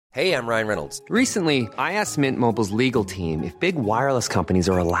Hey, I'm Ryan Reynolds. Recently, I asked Mint Mobile's legal team if big wireless companies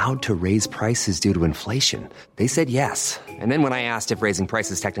are allowed to raise prices due to inflation. They said yes. And then when I asked if raising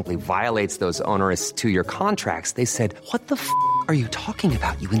prices technically violates those onerous two-year contracts, they said, "What the f*** are you talking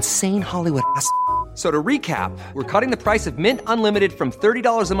about, you insane Hollywood ass?" So to recap, we're cutting the price of Mint Unlimited from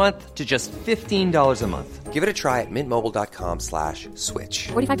 $30 a month to just $15 a month. Give it a try at mintmobile.com/switch.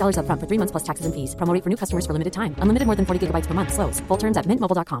 $45 up front for 3 months plus taxes and fees. Promo rate for new customers for limited time. Unlimited more than 40 gigabytes per month. Slows full terms at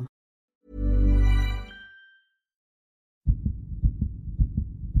mintmobile.com.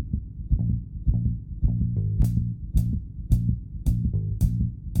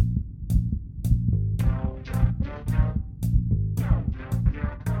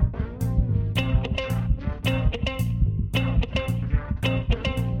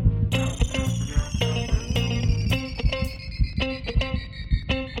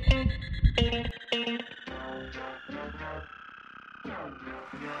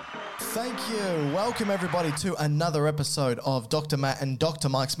 Thank you. Welcome, everybody, to another episode of Dr. Matt and Dr.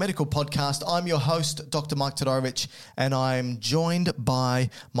 Mike's Medical Podcast. I'm your host, Dr. Mike Todorovic, and I'm joined by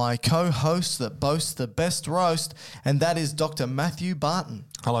my co-host that boasts the best roast, and that is Dr. Matthew Barton.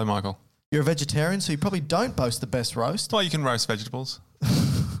 Hello, Michael. You're a vegetarian, so you probably don't boast the best roast. Well, you can roast vegetables.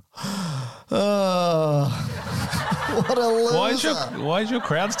 What a loser. Why is your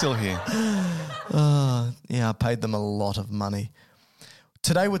crowd still here? Yeah, I paid them a lot of money.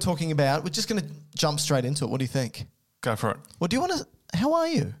 Today we're talking about, we're just going to jump straight into it. What do you think? Go for it. Well, do you want to, how are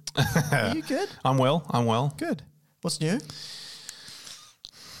you? Are you good? I'm well. Good. What's new?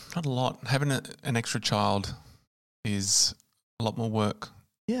 Not a lot. Having an extra child is a lot more work.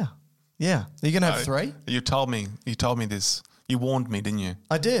 Yeah. Are you going to have three? You told me this. You warned me, didn't you?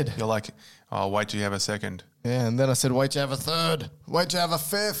 I did. You're like, oh, wait till you have a second. Yeah, and then I said, wait till you have a third. Wait till you have a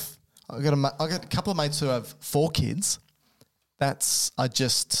fifth. I got a couple of mates who have 4 kids. I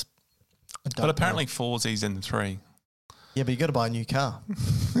don't But apparently know. 4's easier than 3. Yeah, but you got to buy a new car.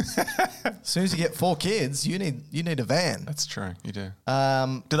 As soon as you get 4 kids, you need a van. That's true. You do.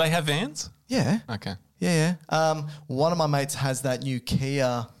 Do they have vans? Yeah. Okay. Yeah. One of my mates has that new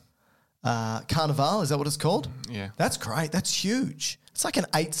Kia Carnival. Is that what it's called? Yeah. That's great. That's huge. It's like an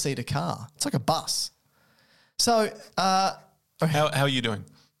 8-seater car. It's like a bus. So, How are you doing?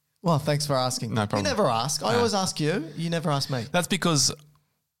 well, thanks for asking. No problem. You never ask. I always ask you. You never ask me. That's because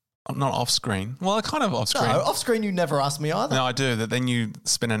I'm not off screen. Well, I kind of off screen. No, off screen you never ask me either. No, I do. That then you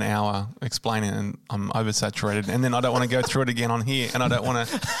spend an hour explaining and I'm oversaturated. And then I don't want to go through it again on here and I don't want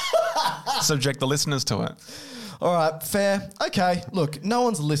to subject the listeners to it. All right, fair. Okay, look, no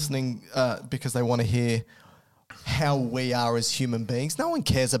one's listening because they want to hear how we are as human beings. No one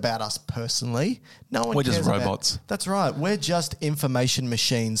cares about us personally. No one We're cares just about- robots. That's right. We're just information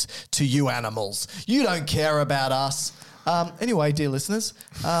machines to you animals. You don't care about us. Anyway, dear listeners,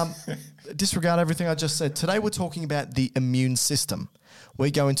 disregard everything I just said. Today we're talking about the immune system.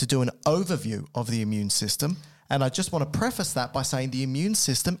 We're going to do an overview of the immune system, and I just want to preface that by saying the immune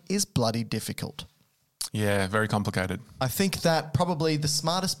system is bloody difficult. Yeah, very complicated. I think that probably the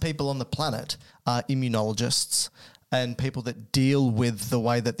smartest people on the planet are immunologists and people that deal with the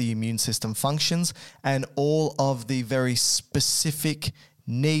way that the immune system functions and all of the very specific,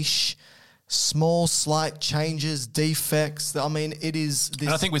 niche, small, slight changes, defects. I mean, it is this.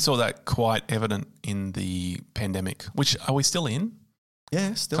 And I think we saw that quite evident in the pandemic, which are we still in?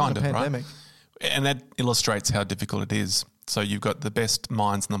 Yeah, still Kind in of, a right? pandemic. And that illustrates how difficult it is. So you've got the best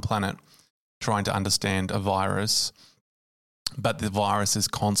minds on the planet trying to understand a virus, but the virus is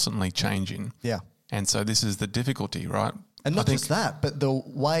constantly changing. Yeah. And so this is the difficulty, right? And not I think- just that, but the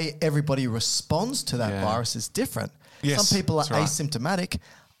way everybody responds to that Yeah. virus is different. Yes, Some people are that's right. asymptomatic,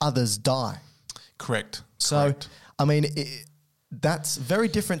 others die. Correct. So, Correct. I mean, that's very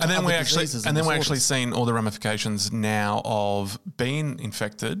different to And then other we're actually, diseases and then we're disorders. actually seeing all the ramifications now of being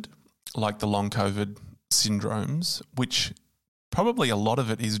infected, like the long COVID syndromes, which probably a lot of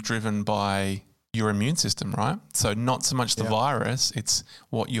it is driven by your immune system, right? So not so much the virus, it's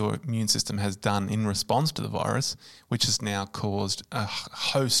what your immune system has done in response to the virus, which has now caused a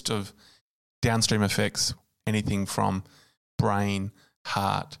host of downstream effects, anything from brain,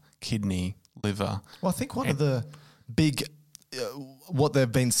 heart, kidney, liver. Well, I think one of the big, what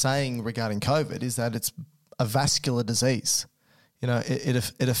they've been saying regarding COVID is that it's a vascular disease.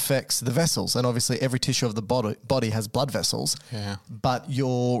 it affects the vessels, and obviously every tissue of the body has blood vessels. Yeah. But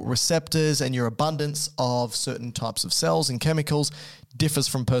your receptors and your abundance of certain types of cells and chemicals differs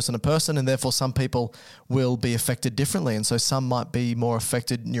from person to person, and therefore some people will be affected differently. And so some might be more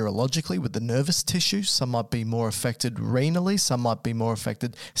affected neurologically with the nervous tissue, some might be more affected renally, some might be more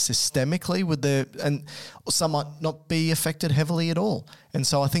affected systemically and some might not be affected heavily at all. And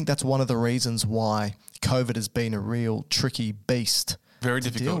so I think that's one of the reasons why COVID has been a real tricky beast. Very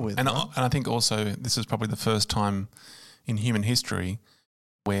to difficult. deal with, and right? I think also this is probably the first time in human history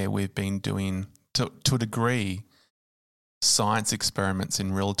where we've been doing, to a degree, science experiments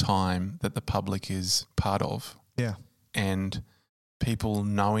in real time that the public is part of. Yeah. And people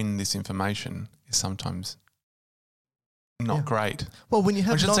knowing this information is sometimes not great. Well, when you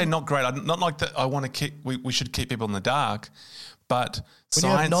have I should say not great. Not like that. I want to keep. We should keep people in the dark, but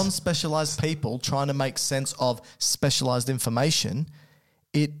when you have non-specialized people trying to make sense of specialized information,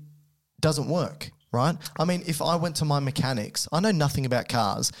 it doesn't work, right? I mean, if I went to my mechanics, I know nothing about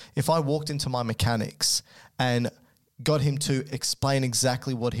cars. If I walked into my mechanics and got him to explain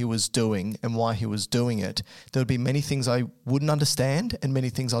exactly what he was doing and why he was doing it, there would be many things I wouldn't understand and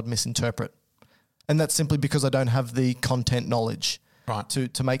many things I'd misinterpret. And that's simply because I don't have the content knowledge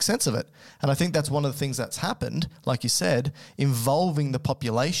to make sense of it. And I think that's one of the things that's happened, like you said, involving the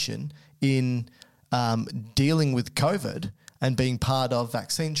population in dealing with COVID and being part of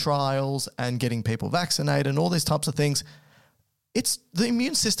vaccine trials and getting people vaccinated and all these types of things. The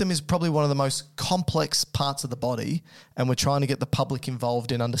immune system is probably one of the most complex parts of the body, and we're trying to get the public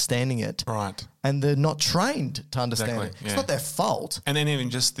involved in understanding it. Right. And they're not trained to understand it. It's not their fault. And then even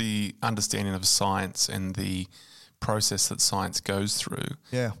just the understanding of science and the process that science goes through.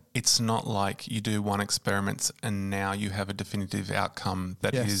 Yeah. It's not like you do one experiment and now you have a definitive outcome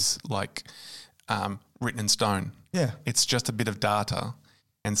that is like written in stone. Yeah. It's just a bit of data.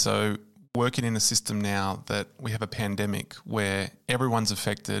 And so working in a system now that we have a pandemic where everyone's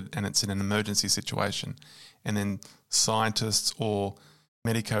affected and it's in an emergency situation, and then scientists or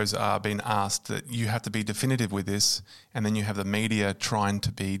medicos are being asked that you have to be definitive with this, and then you have the media trying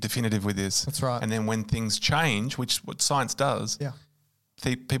to be definitive with this. That's right. And then when things change, which what science does,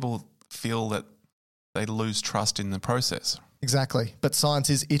 people feel that they lose trust in the process. Exactly. But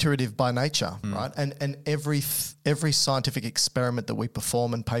science is iterative by nature, right? And every scientific experiment that we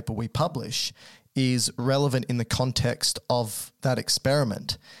perform and paper we publish is relevant in the context of that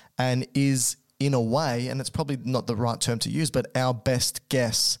experiment and is in a way, and it's probably not the right term to use, but our best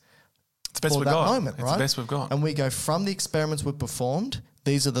guess for that moment, right? It's the best we've got. And we go from the experiments we've performed,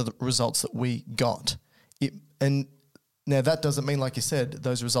 these are the results that we got. And now that doesn't mean, like you said,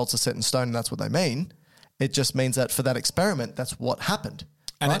 those results are set in stone and that's what they mean. It just means that for that experiment, that's what happened.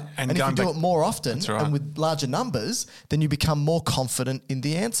 Right? And if you do it more often and with larger numbers, then you become more confident in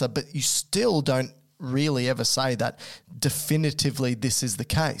the answer. But you still don't really ever say that definitively this is the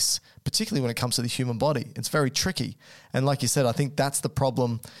case, particularly when it comes to the human body. It's very tricky. And like you said, I think that's the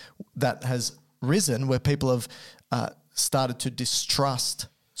problem that has risen, where people have started to distrust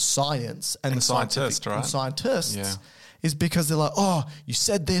science and the scientists, right? And scientists. Is because they're like, oh, you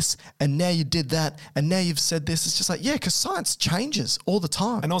said this and now you did that and now you've said this. It's just like, yeah, because science changes all the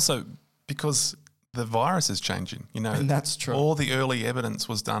time. And also because the virus is changing, And that's true. All the early evidence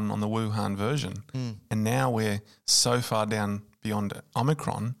was done on the Wuhan version. And now we're so far down beyond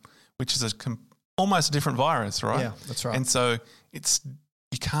Omicron, which is almost a different virus, right? Yeah, that's right. And so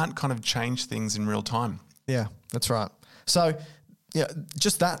you can't kind of change things in real time. Yeah, that's right. So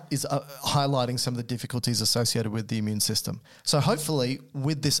just that is highlighting some of the difficulties associated with the immune system. So hopefully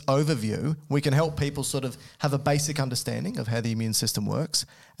with this overview, we can help people sort of have a basic understanding of how the immune system works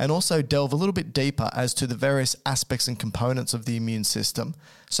and also delve a little bit deeper as to the various aspects and components of the immune system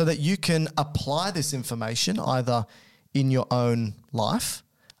so that you can apply this information either in your own life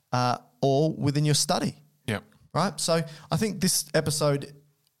or within your study. Yep. Right? So I think this episode,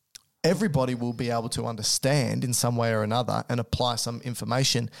 everybody will be able to understand in some way or another and apply some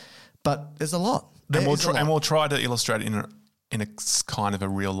information, but there's a lot. And we'll try to illustrate it in a kind of a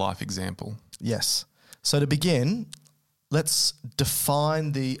real life example. Yes. So to begin, let's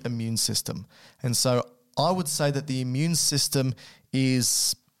define the immune system. And so I would say that the immune system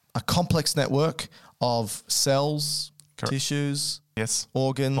is a complex network of cells, tissues,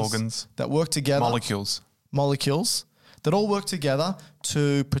 organs that work together. Molecules that all work together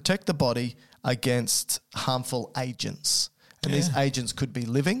to protect the body against harmful agents. And these agents could be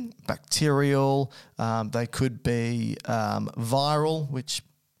living, bacterial, they could be viral, which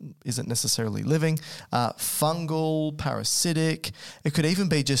isn't necessarily living, fungal, parasitic. It could even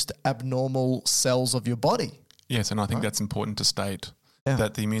be just abnormal cells of your body. Yes, and I think that's important to state,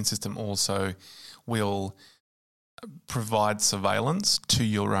 that the immune system also will provide surveillance to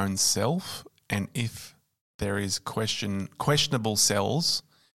your own self, and if there is questionable cells,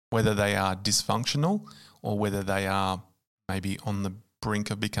 whether they are dysfunctional or whether they are maybe on the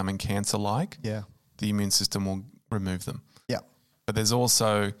brink of becoming cancer-like, the immune system will remove them. Yeah. But there's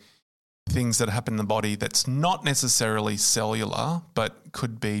also things that happen in the body that's not necessarily cellular, but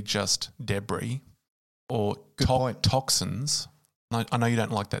could be just debris or toxins. I know you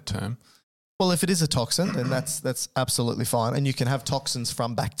don't like that term. Well, if it is a toxin, then that's absolutely fine. And you can have toxins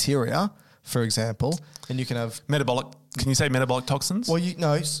from bacteria, for example, and you can have metabolic. Can you say metabolic toxins? Well,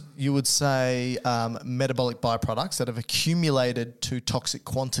 you would say metabolic byproducts that have accumulated to toxic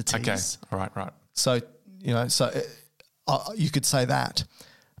quantities. Okay, right. So you could say that.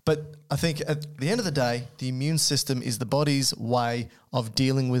 But I think at the end of the day, the immune system is the body's way of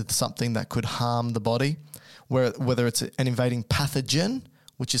dealing with something that could harm the body, whether it's an invading pathogen,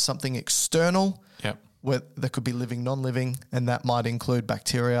 which is something external, where there could be living, non-living, and that might include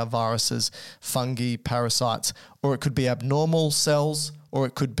bacteria, viruses, fungi, parasites, or it could be abnormal cells, or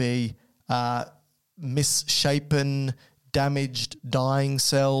it could be misshapen, damaged, dying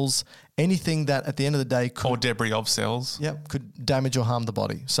cells, anything that at the end of the day could... Or debris of cells. Could damage or harm the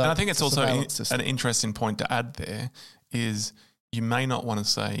body. So, and I think it's also an interesting point to add there is you may not want to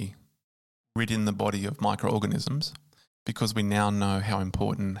say rid in the body of microorganisms, because we now know how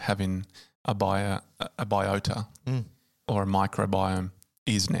important having a biota or a microbiome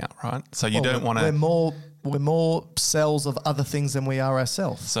is now, right? So you don't want to... We're more cells of other things than we are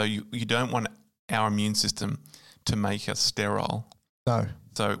ourselves. So you don't want our immune system to make us sterile. No.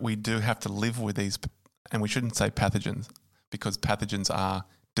 So we do have to live with these, and we shouldn't say pathogens, because pathogens are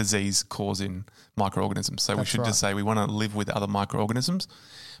disease-causing microorganisms. So we should just say we want to live with other microorganisms,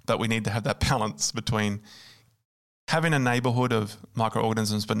 but we need to have that balance between having a neighborhood of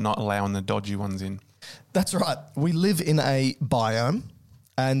microorganisms but not allowing the dodgy ones in. That's right. We live in a biome,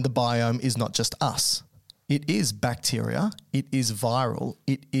 and the biome is not just us. It is bacteria, it is viral,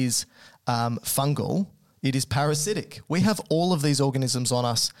 it is fungal, it is parasitic. We have all of these organisms on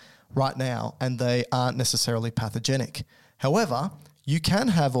us right now, and they aren't necessarily pathogenic. However, you can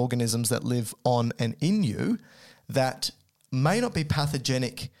have organisms that live on and in you that may not be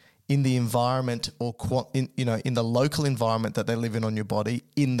pathogenic in the environment or in the local environment that they live in on your body,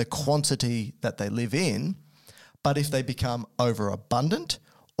 in the quantity that they live in. But if they become overabundant,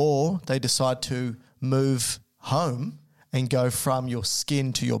 or they decide to move home and go from your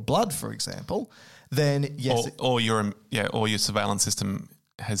skin to your blood, for example, then yes, or your surveillance system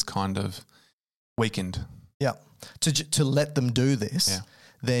has kind of weakened. Yeah, to let them do this,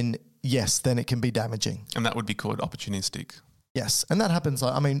 then yes, then it can be damaging, and that would be called opportunistic. Yes, and that happens.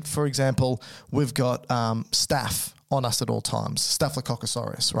 I mean, for example, we've got staph on us at all times, Staphylococcus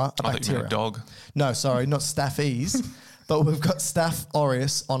aureus, right? I thought you meant a dog. No, sorry, not staphies, but we've got Staph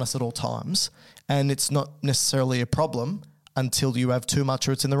aureus on us at all times, and it's not necessarily a problem until you have too much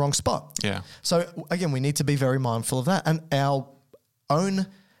or it's in the wrong spot. Yeah. So again, we need to be very mindful of that, and our own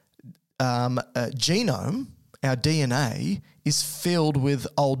genome, our DNA, is filled with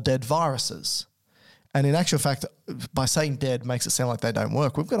old dead viruses. And in actual fact, by saying dead makes it sound like they don't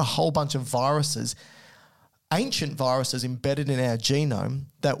work. We've got a whole bunch of viruses, ancient viruses embedded in our genome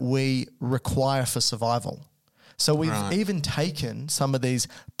that we require for survival. So we've even taken some of these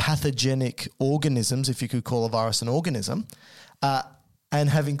pathogenic organisms, if you could call a virus an organism, and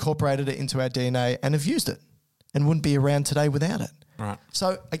have incorporated it into our DNA and have used it and wouldn't be around today without it. Right.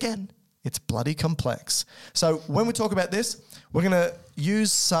 So again, it's bloody complex. So when we talk about this, we're going to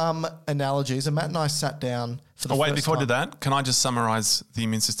use some analogies. And Matt and I sat down for the first time. Before I do that, can I just summarize the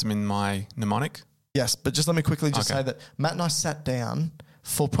immune system in my mnemonic? Yes, but just let me quickly say that Matt and I sat down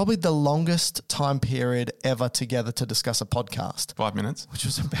for probably the longest time period ever together to discuss a podcast. 5 minutes. Which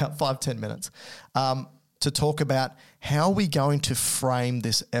was about 5-10 minutes, to talk about how we're going to frame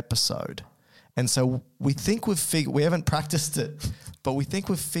this episode. And so we think we haven't practiced it, but we think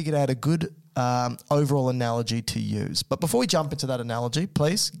we've figured out a good overall analogy to use. But before we jump into that analogy,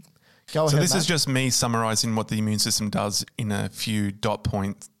 please go ahead. So this Matt. is just me summarizing what the immune system does in a few dot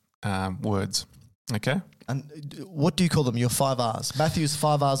point words. Okay. And what do you call them? Your 5 R's. Matthew's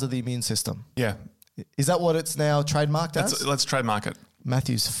 5 R's of the immune system. Yeah. Is that what it's now trademarked as? Let's trademark it.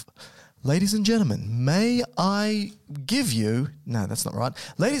 Matthew's... Ladies and gentlemen, may I give you... No, that's not right.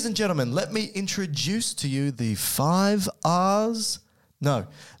 Ladies and gentlemen, let me introduce to you the 5 R's... No.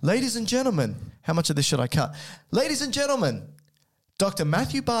 Ladies and gentlemen, how much of this should I cut? Ladies and gentlemen, Dr.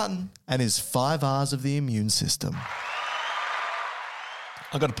 Matthew Barton and his 5 R's of the immune system.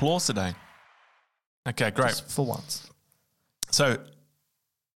 I got applause today. Okay, great. Just for once. So,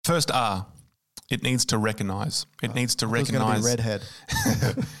 first R, it needs to recognise. It needs to It's going to be recognise.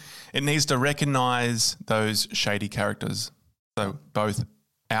 redhead. It needs to recognise those shady characters, so both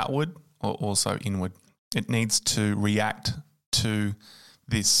outward or also inward. It needs to react to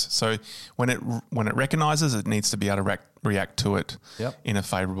this. So when it recognises, it needs to be able to react to it Yep. in a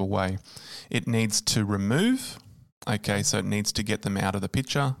favourable way. It needs to remove. Okay, so it needs to get them out of the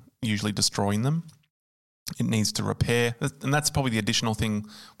picture, usually destroying them. It needs to repair, and that's probably the additional thing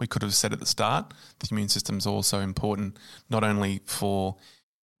we could have said at the start. The immune system is also important, not only for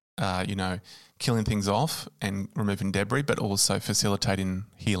killing things off and removing debris, but also facilitating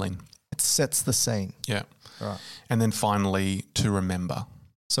healing. It sets the scene. Yeah. Right. And then finally, to remember.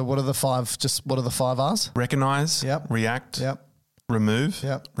 So what are the five R's? Recognise, Yep. react, Yep. remove,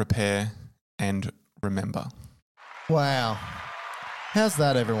 Yep. repair, and remember. Wow. How's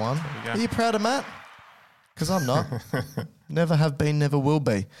that, everyone? we go. Are you proud of Matt? Because I'm not. Never have been, never will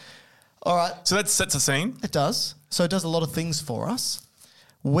be. All right. So that sets a scene. It does. So it does a lot of things for us.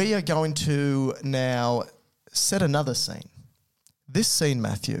 We are going to now set another scene. This scene,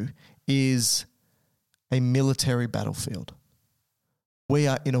 Matthew, is a military battlefield. We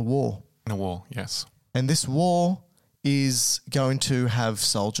are in a war. In a war, yes. And this war is going to have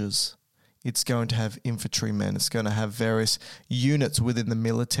soldiers. It's going to have infantrymen. It's going to have various units within the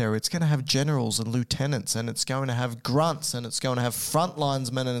military. It's going to have generals and lieutenants, and it's going to have grunts, and it's going to have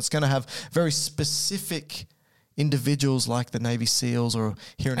frontlinesmen, and it's going to have very specific individuals like the Navy SEALs or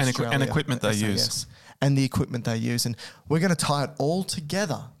here in Australia. And equipment they SAS, use. And the equipment they use. And we're going to tie it all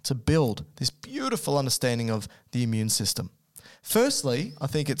together to build this beautiful understanding of the immune system. Firstly, I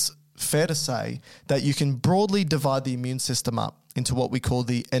think it's fair to say that you can broadly divide the immune system up into what we call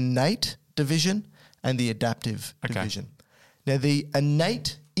the innate division and the adaptive division. Now, the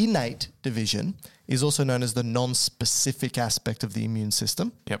innate division is also known as the non-specific aspect of the immune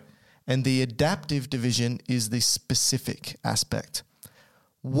system. Yep. And the adaptive division is the specific aspect.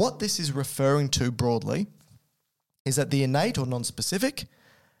 What this is referring to broadly is that the innate or non-specific,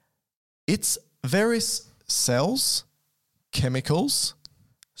 it's various cells, chemicals,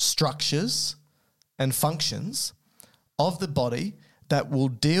 structures, and functions of the body that will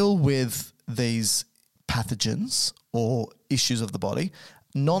deal with these pathogens or issues of the body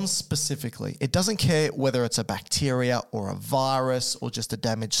non-specifically. It doesn't care whether it's a bacteria or a virus or just a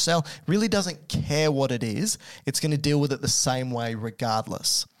damaged cell. It really doesn't care what it is. It's going to deal with it the same way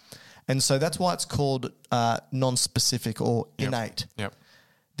regardless. And so that's why it's called non-specific or innate. Yep.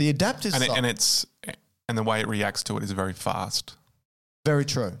 The adaptive side, and the way it reacts to it is very fast. very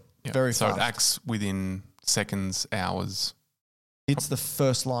true, Yep. very so fast. it acts within seconds, hours. It's the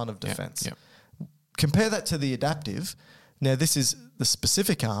first line of defense. Yep. Compare that to the adaptive. Now, this is the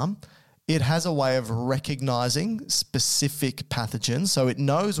specific arm. It has a way of recognizing specific pathogens. So it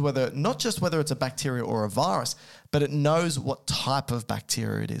knows not just whether it's a bacteria or a virus, but it knows what type of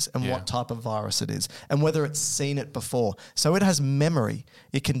bacteria it is and what type of virus it is and whether it's seen it before. So it has memory.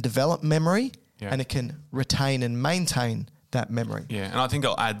 It can develop memory and it can retain and maintain that memory. Yeah, and I think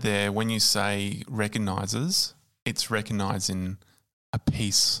I'll add there, when you say recognises, it's recognising a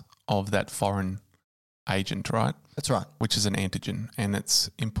piece of that foreign agent, right? That's right. Which is an antigen. And it's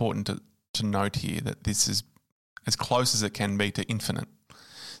important to note here that this is as close as it can be to infinite.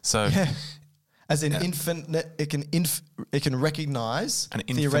 So As in infinite, it can recognize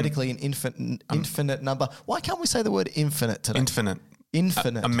theoretically an infinite number. Why can't we say the word infinite today?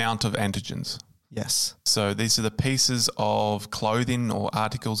 Infinite amount of antigens. Yes. So these are the pieces of clothing or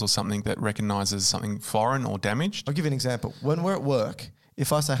articles or something that recognises something foreign or damaged. I'll give you an example. When we're at work,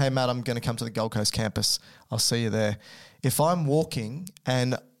 if I say, hey, Matt, I'm going to come to the Gold Coast campus, I'll see you there. If I'm walking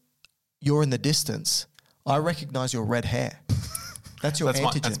and you're in the distance, I recognise your red hair. That's your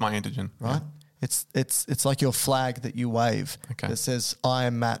antigen. That's my antigen. Right? Yeah. It's like your flag that you wave that says, I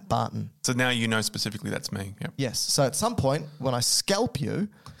am Matt Barton. So now you know specifically that's me. Yep. Yes. So at some point, when I scalp you,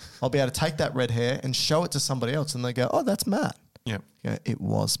 I'll be able to take that red hair and show it to somebody else, and they go, oh, that's Matt. Yep. Yeah, it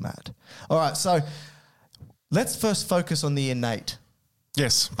was Matt. All right, so let's first focus on the innate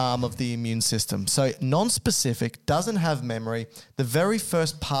arm of the immune system. So non-specific, doesn't have memory. The very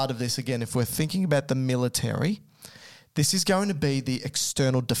first part of this, again, if we're thinking about the military, this is going to be the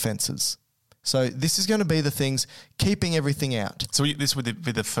external defenses. So this is going to be the things keeping everything out. So this would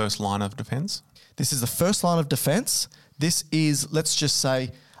be the first line of defense? This is the first line of defense. This is, let's just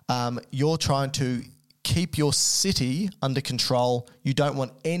say, you're trying to keep your city under control. You don't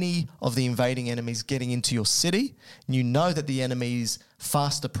want any of the invading enemies getting into your city. You know that the enemy is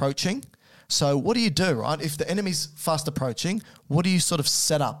fast approaching. So what do you do, right? If the enemy's fast approaching, what do you sort of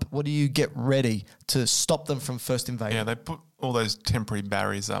set up? What do you get ready to stop them from first invading? Yeah, they put all those temporary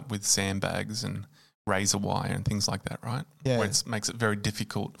barriers up with sandbags and razor wire and things like that, right? Yeah. Where it makes it very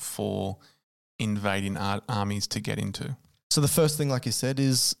difficult for invading armies to get into. So the first thing, like you said,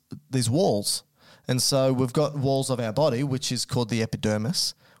 is these walls. And so we've got walls of our body, which is called the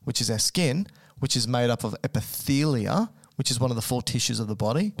epidermis, which is our skin, which is made up of epithelia, which is one of the 4 tissues of the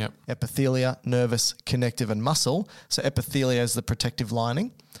body. Yep. Epithelia, nervous, connective, and muscle. So epithelia is the protective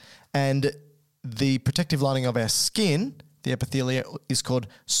lining. And the protective lining of our skin, the epithelia, is called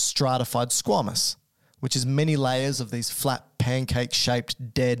stratified squamous, which is many layers of these flat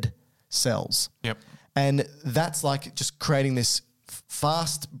pancake-shaped dead cells. Yep. And that's like just creating this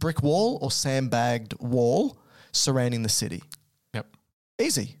fast brick wall or sandbagged wall surrounding the city. Yep.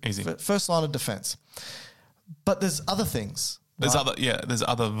 Easy. First line of defense. But there's other things. There's right? there's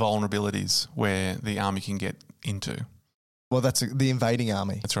other vulnerabilities where the army can get into. Well, that's the invading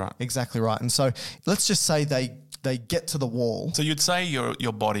army. That's right. Exactly right. And so let's just say they get to the wall. So you'd say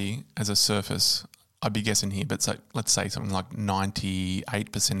your body as a surface, I'd be guessing here, but let's say something like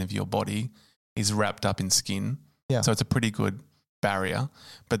 98% of your body is wrapped up in skin. Yeah. So it's a pretty good barrier,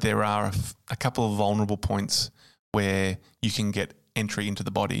 but there are a couple of vulnerable points where you can get entry into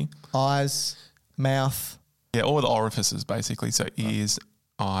the body. Eyes, mouth. Yeah, all the orifices basically. So ears,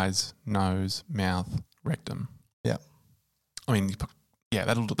 eyes, nose, mouth, rectum. Yeah. I mean, yeah,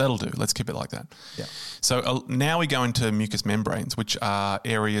 that'll do. Let's keep it like that. Yeah. So now we go into mucous membranes, which are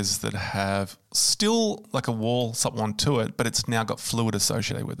areas that have still like a wall, something to it, but it's now got fluid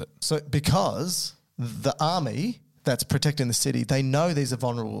associated with it. So because the army that's protecting the city, they know these are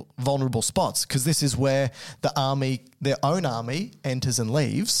vulnerable spots because this is where the army, their own army, enters and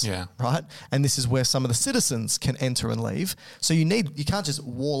leaves. Yeah. Right? And this is where some of the citizens can enter and leave. So you can't just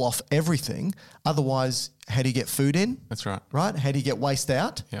wall off everything. Otherwise, how do you get food in? That's right. Right? How do you get waste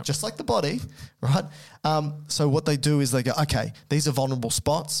out? Yep. Just like the body, right? So what they do is they go, okay, these are vulnerable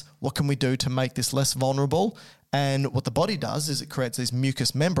spots. What can we do to make this less vulnerable? And what the body does is it creates these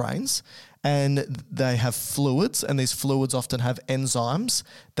mucous membranes and they have fluids, and these fluids often have enzymes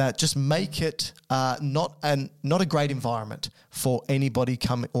that just make it not a great environment for anybody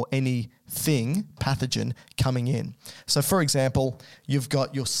coming or anything pathogen coming in. So for example, you've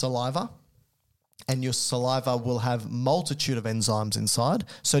got your saliva, and your saliva will have multitude of enzymes inside.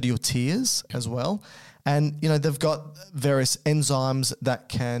 So do your tears as well. And, they've got various enzymes that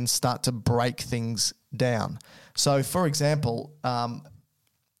can start to break things down. So, for example,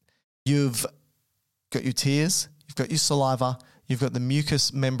 you've got your tears, you've got your saliva, you've got the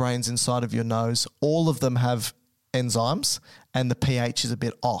mucous membranes inside of your nose. All of them have enzymes, and the pH is a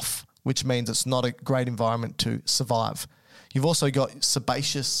bit off, which means it's not a great environment to survive. You've also got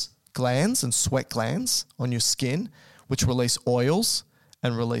sebaceous glands and sweat glands on your skin, which release oils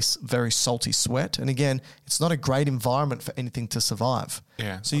and release very salty sweat. And again, it's not a great environment for anything to survive.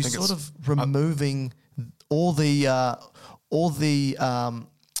 Yeah, So you're sort of removing all the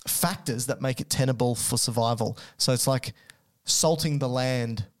factors that make it tenable for survival. So it's like salting the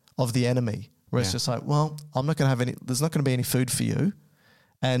land of the enemy, where it's just like, well, I'm not going to have any. There's not going to be any food for you,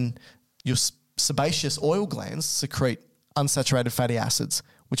 and your sebaceous oil glands secrete unsaturated fatty acids,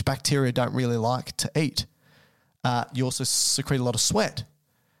 which bacteria don't really like to eat. You also secrete a lot of sweat,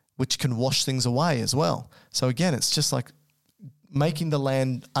 which can wash things away as well. So again, it's just like making the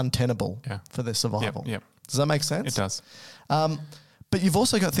land untenable for their survival. Yep. Does that make sense? It does. But you've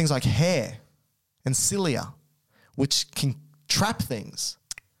also got things like hair and cilia, which can trap things.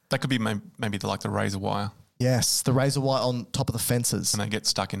 That could be maybe like the razor wire, Yes, the razor wire on top of the fences. and they get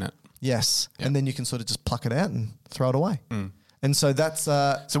stuck in it. Yes, and then you can sort of just pluck it out and throw it away. And so that's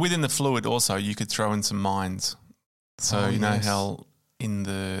So within the fluid also, you could throw in some mines. So you know yes. how in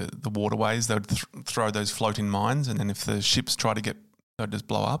the waterways they would throw those floating mines, and then if the ships try to they'd just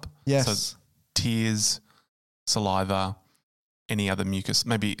blow up. Yes. So tears, saliva, any other mucus,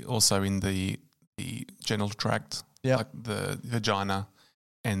 maybe also in the genital tract, Yep. like the vagina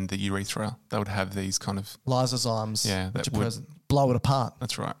and the urethra, they would have these kind of. lysozymes, Yeah, which that are would- present. Blow it apart.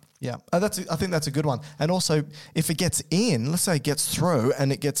 That's right. Yeah, I think that's a good one. And also, if it gets in, let's say it gets through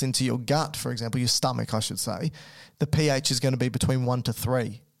and it gets into your gut, for example, your stomach, I should say, the pH is going to be between 1 to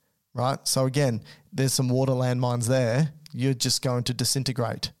 3, right? So again, there's some water landmines there. You're just going to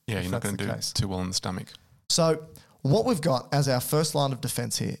disintegrate. Yeah, if you're not that's going to the do case. too well in the stomach. So what we've got as our first line of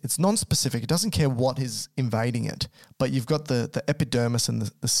defense here, it's non-specific. It doesn't care what is invading it, but you've got the epidermis and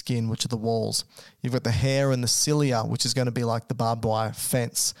the skin, which are the walls. You've got the hair and the cilia, which is going to be like the barbed wire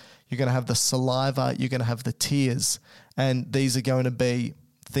fence. You're going to have the saliva. You're going to have the tears. And these are going to be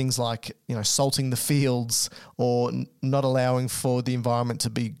things like, salting the fields or not allowing for the environment to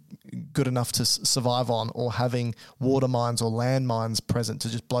be good enough to survive on, or having water mines or land mines present to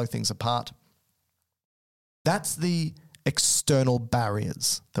just blow things apart. That's the external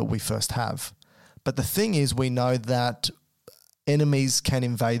barriers that we first have. But the thing is, we know that enemies can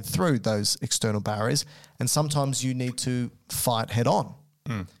invade through those external barriers, and sometimes you need to fight head on,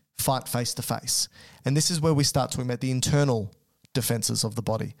 fight face to face. And this is where we start talking about the internal defenses of the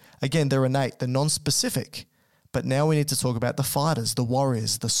body. Again, they're innate, they're non-specific. But now we need to talk about the fighters, the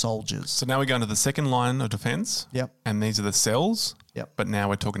warriors, the soldiers. So now we go into the second line of defense. Yep. And these are the cells. Yep. But now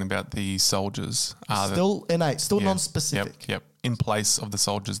we're talking about the soldiers. Still innate, still non-specific. Yep. In place of the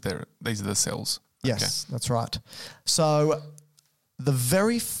soldiers, these are the cells. Yes, that's right. So the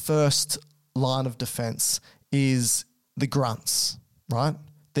very first line of defense is the grunts, right?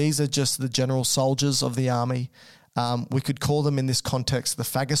 These are just the general soldiers of the army. We could call them in this context the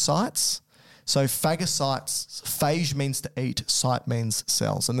phagocytes. So phagocytes, phage means to eat, cyte means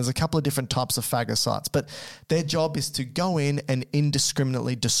cells. And there's a couple of different types of phagocytes, but their job is to go in and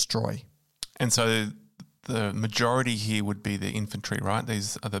indiscriminately destroy. And so the majority here would be the infantry, right?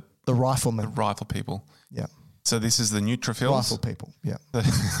 These are the riflemen. Rifle people. Yeah. So this is the neutrophils. Rifle people, yeah.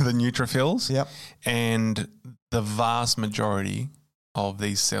 The neutrophils. Yep. And the vast majority of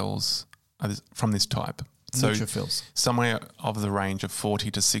these cells are from this type. So Neutrophils. Somewhere of the range of 40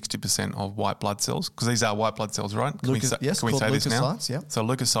 to 60% of white blood cells, because these are white blood cells, right? Can we say this now? Leukocytes, yeah. So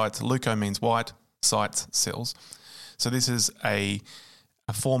leukocytes, leuko means white, cytes, cells. So this is a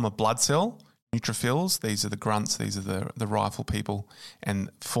form of blood cell. Neutrophils, these are the grunts, these are the rifle people, and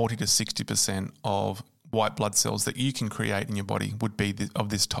 40 to 60% of white blood cells that you can create in your body would be of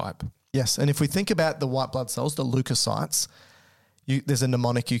this type. Yes, and if we think about the white blood cells, the leukocytes, there's a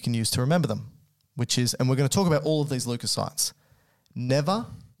mnemonic you can use to remember them, which is, and we're going to talk about all of these leukocytes, never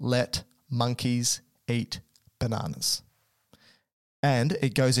let monkeys eat bananas. And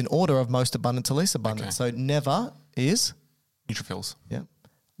it goes in order of most abundant to least abundant. Okay. So never is? Neutrophils. Yeah.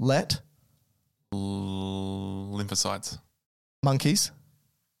 Let? Lymphocytes. Monkeys?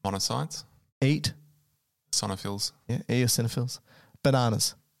 Monocytes. Eat? Eosinophils. Yeah, eosinophils.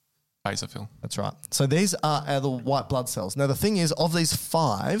 Bananas. Basophil. That's right. So these are the white blood cells. Now the thing is, of these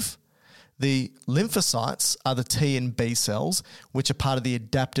 5, the lymphocytes are the T and B cells, which are part of the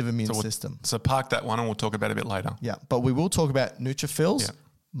adaptive immune system. So park that one and we'll talk about it a bit later. Yeah, but we will talk about neutrophils, Yeah.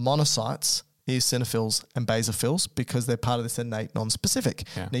 monocytes, eosinophils, and basophils because they're part of this innate non-specific.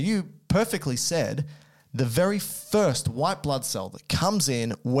 Yeah. Now you perfectly said the very first white blood cell that comes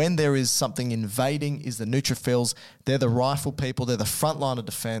in when there is something invading is the neutrophils. They're the rifle people. They're the front line of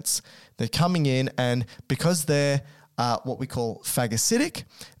defense. They're coming in, and because they're what we call phagocytic,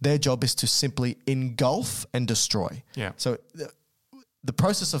 their job is to simply engulf and destroy. Yeah. So the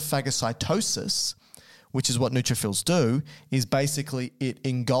process of phagocytosis, which is what neutrophils do, is basically it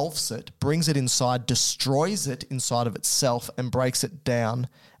engulfs it, brings it inside, destroys it inside of itself, and breaks it down,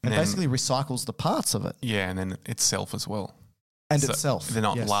 and basically recycles the parts of it. Yeah, and then itself as well. And So itself. They're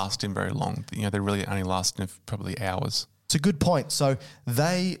not yes. lasting very long. They're really only lasting probably hours. It's a good point. So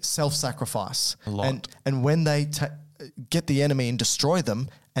they self-sacrifice. A lot. And when they get the enemy and destroy them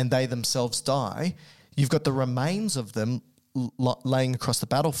and they themselves die, you've got the remains of them laying across the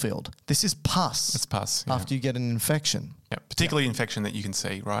battlefield. This is pus. It's pus. Yeah. After you get an infection. Yeah, particularly infection that you can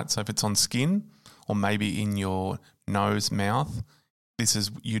see, right? So if it's on skin or maybe in your nose, mouth,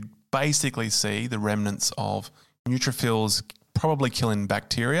 you'd basically see the remnants of neutrophils probably killing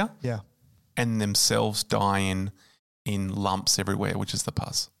bacteria Yeah. and themselves dying in lumps everywhere, which is the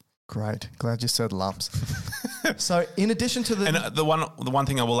pus. Great. Glad you said lumps. So in addition to the... And the one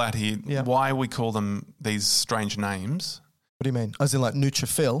thing I will add here, Yeah. why we call them these strange names What do you mean? As in like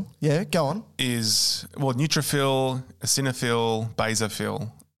neutrophil? Yeah, go on. is, neutrophil, eosinophil,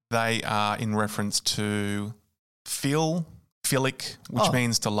 basophil. They are in reference to philic, which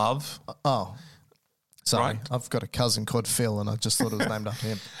means to love. Oh. Sorry. Right. I've got a cousin called Phil and I just thought it was named after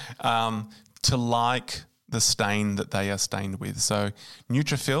him. To like the stain that they are stained with. So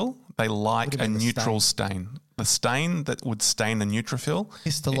neutrophil, they like What do a you mean, the neutral stain. The stain that would stain a neutrophil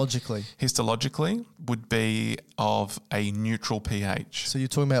histologically would be of a neutral pH. So you're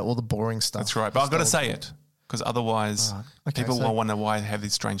talking about all the boring stuff. That's right. But I've got to say it because otherwise Okay, people so- will wonder why they have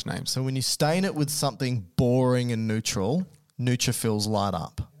these strange names. So when you stain it with something boring and neutral, neutrophils light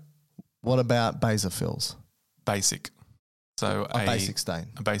up. What about basophils? Basic. So A basic stain.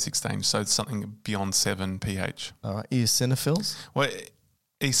 A basic stain. So it's something beyond 7 pH. All right. Eosinophils? Well, here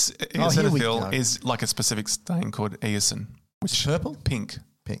we eosinophil go. is like a specific stain called eosin, which Purple? pink.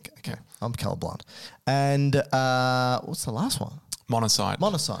 Pink. Okay. I'm colorblind. And what's the last one? Monocyte.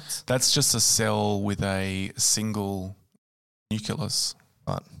 Monocytes. That's just a cell with a single nucleus,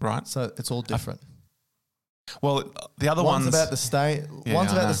 Right. right? So it's all different. Well, the other One's ones... about the stain. Yeah, one's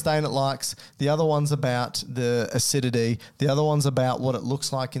I about know. the stain it likes. The other one's about the acidity. The other one's about what it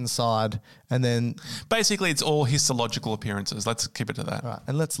looks like inside. And then, Basically, it's all histological appearances. Let's keep it to that. right,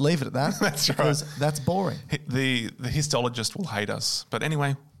 and let's leave it at that. That's right. because that's boring. The histologist will hate us. But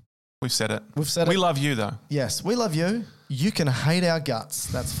anyway, we've said it. We've said We it. love you, though. Yes, we love you. You can hate our guts.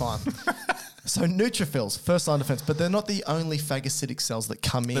 That's fine. So neutrophils, first line defense, but they're not the only phagocytic cells that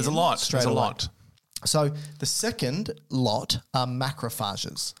come in. There's a lot. Straight There's a away. lot. So the second lot are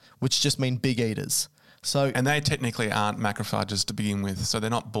macrophages, which just mean big eaters. So, And they technically aren't macrophages to begin with, so they're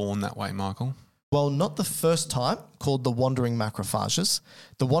not born that way, Michael. well, not the first type called the wandering macrophages.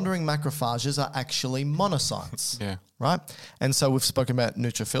 The wandering macrophages are actually monocytes. Yeah. Right? And so we've spoken about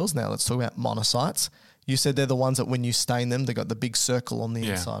neutrophils. Now let's talk about monocytes. You said they're the ones that when you stain them, they got the big circle on the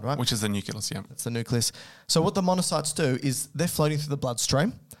Yeah. inside, right? Which is the nucleus, yeah. That's the nucleus. So what the monocytes do is they're floating through the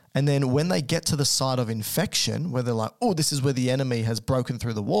bloodstream. And then when they get to the site of infection, where they're like, oh, this is where the enemy has broken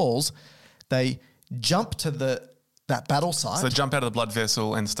through the walls, they jump to that battle site. So they jump out of the blood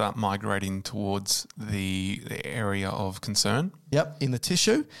vessel and start migrating towards the area of concern. Yep, in the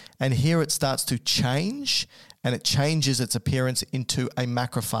tissue. And here it starts to change, and it changes its appearance into a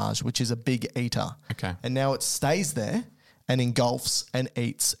macrophage, which is a big eater. Okay. And now it stays there and engulfs and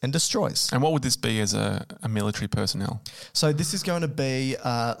eats and destroys. And what would this be as a military personnel? So this is going to be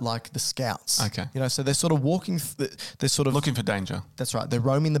like the scouts. Okay. You know, so they're sort of walking, they're sort of Looking for danger. That's right. They're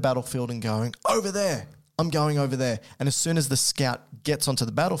roaming the battlefield and going, over there. I'm going over there. And as soon as the scout gets onto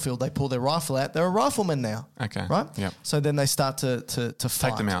the battlefield, they pull their rifle out. They're a rifleman now. Okay. Right? Yep. So then they start to fight.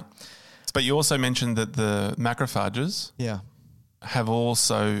 Take them out. But you also mentioned that the macrophages Yeah. have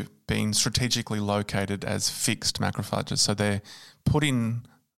also been strategically located as fixed macrophages. So they're put in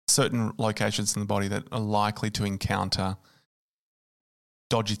certain locations in the body that are likely to encounter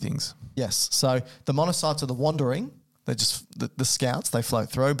dodgy things. Yes. So the monocytes are the wandering. They're just the scouts. They float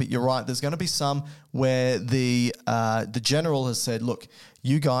through. But you're right. There's going to be some where the general has said, look,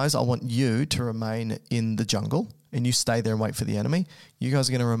 you guys, I want you to remain in the jungle and you stay there and wait for the enemy. You guys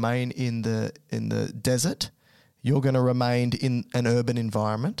are going to remain in the desert. You're going to remain in an urban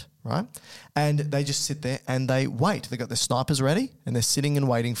environment, right? And they just sit there and they wait. They've got their snipers ready and they're sitting and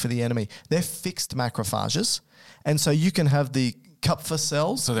waiting for the enemy. They're fixed macrophages. And so you can have the Kupffer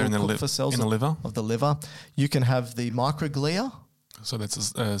cells. So they're in the Kupffer cells in the liver. of the liver. You can have the microglia So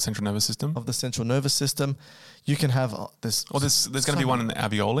that's a central nervous system. of the central nervous system. You can have this Or there's going to be one in the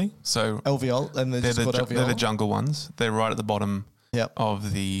alveoli. So alveole, and they're they're just called they're the alveoli. jungle ones. They're right at the bottom Yep.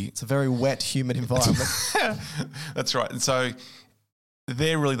 of the... It's a very wet, humid environment. That's right. And so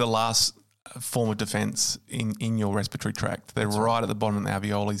they're really the last form of defense in your respiratory tract. They're right at the bottom of the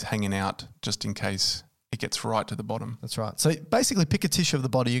alveoli, hanging out just in case it gets right to the bottom. That's right. So basically, pick a tissue of the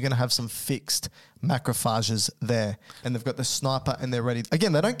body. You're going to have some fixed macrophages there, and they've got the sniper, and they're ready.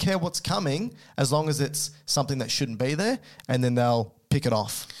 Again, they don't care what's coming as long as it's something that shouldn't be there, and then they'll pick it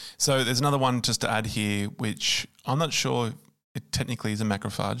off. So there's another one just to add here, which I'm not sure it technically is a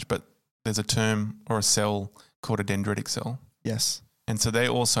macrophage, but there's a term or a cell called a dendritic cell. Yes. And so they're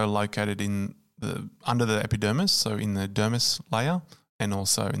also located in under the epidermis, so in the dermis layer and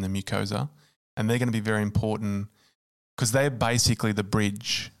also in the mucosa. And they're going to be very important because they're basically the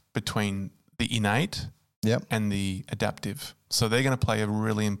bridge between the innate Yep. and the adaptive. So they're going to play a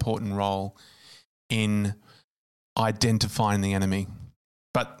really important role in identifying the enemy.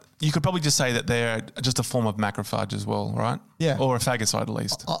 But you could probably just say that they're just a form of macrophage as well, right? Yeah. Or a phagocyte at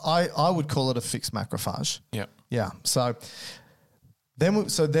least. I would call it a fixed macrophage. Yeah. Yeah. So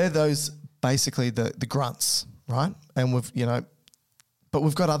so they're those basically the grunts, right? And but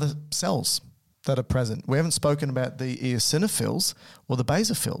we've got other cells that are present. We haven't spoken about the eosinophils or the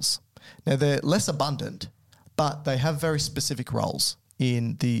basophils. Now they're less abundant, but they have very specific roles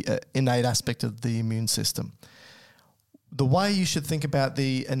in the innate aspect of the immune system. The way you should think about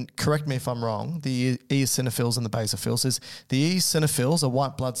and correct me if I'm wrong, the eosinophils and the basophils is the eosinophils are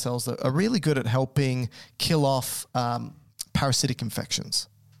white blood cells that are really good at helping kill off parasitic infections.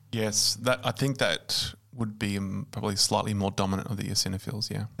 Yes, I think that would be probably slightly more dominant of the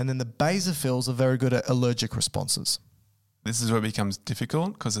eosinophils, yeah. And then the basophils are very good at allergic responses. This is where it becomes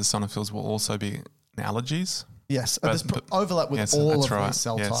difficult because the eosinophils will also be in allergies. Yes, But- there's but- overlap with yes, all that's of right. these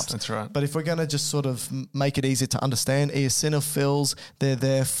cell Yes, types. that's right. But if we're going to just sort of make it easier to understand, eosinophils, they're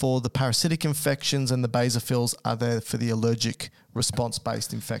there for the parasitic infections and the basophils are there for the allergic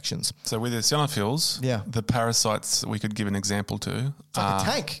response-based infections. So with eosinophils, Yeah. the parasites that we could give an example to It's like a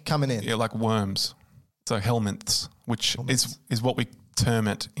tank coming in. Yeah, like worms. So helminths, which is what we term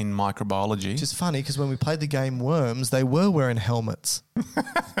it in microbiology. Which is funny because when we played the game Worms, they were wearing helmets.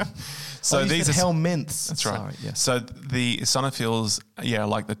 So these are helminths. That's right. Sorry, yes. So the eosinophils,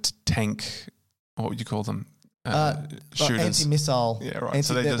 like the tank. What would you call them? Shooters. Anti-missile. Yeah, right.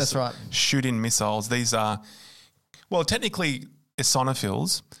 So they just that's right. shoot in missiles. These are, well, technically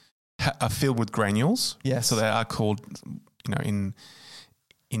eosinophils are filled with granules. Yes. So they are called,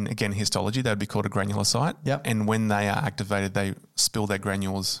 in again histology, they'd be called a granulocyte. Yep. And when they are activated, they spill their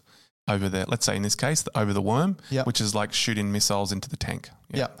granules over there. Let's say in this case, over the worm, Yep. which is like shooting missiles into the tank.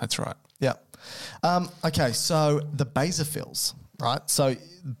 Yeah, Yep. that's right. Yeah. Okay, so the basophils, right? So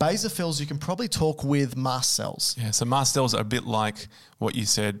basophils, you can probably talk with mast cells. Yeah, so mast cells are a bit like what you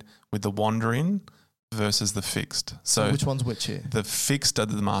said with the wandering versus the fixed. So Which one's which here? the fixed are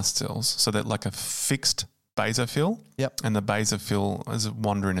the mast cells. So they're like a fixed basophil. Yep. And the basophil is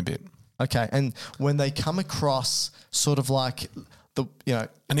wandering a bit. Okay, and when they come across sort of like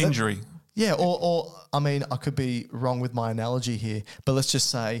An injury. Yeah, or I mean, I could be wrong with my analogy here, but let's just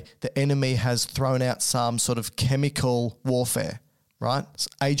say the enemy has thrown out some sort of chemical warfare, right? It's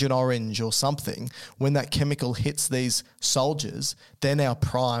Agent Orange or something. When that chemical hits these soldiers, they're now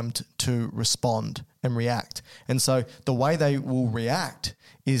primed to respond and react. And so the way they will react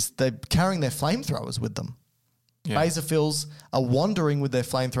is they're carrying their flamethrowers with them. Yeah. Basophils are wandering with their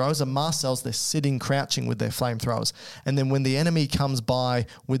flamethrowers, and mast cells, they're sitting crouching with their flamethrowers. And then when the enemy comes by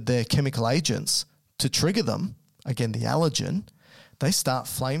with their chemical agents to trigger them, again, the allergen, they start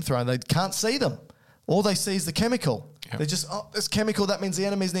flamethrowing. They can't see them. All they see is the chemical. Yep. They're just, there's chemical, that means the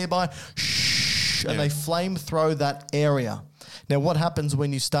enemy's nearby. Shh, and Yeah. they flamethrow that area. Now, what happens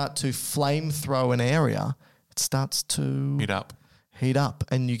when you start to flamethrow an area? It starts to Heat up.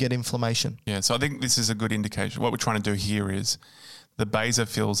 and you get inflammation. Yeah, so I think this is a good indication. What we're trying to do here is the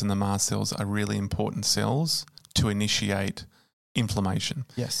basophils and the mast cells are really important cells to initiate inflammation.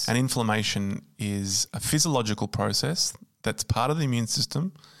 Yes. And inflammation is a physiological process that's part of the immune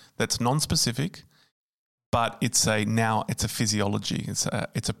system, that's non-specific, but it's a physiology. It's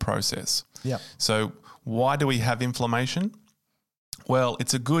a process. Yeah. So why do we have inflammation? Well,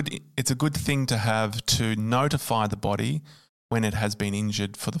 it's a good thing to have to notify the body when it has been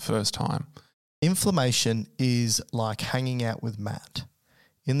injured for the first time. Inflammation is like hanging out with Matt.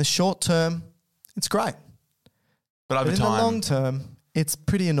 In the short term, it's great. But over But in time, the long term, it's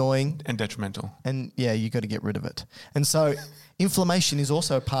pretty annoying. and detrimental. And yeah, you got to get rid of it. And so inflammation is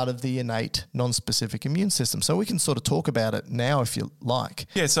also part of the innate non-specific immune system. So we can sort of talk about it now if you like.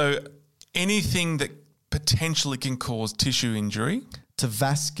 Yeah, so anything that potentially can cause tissue injury, To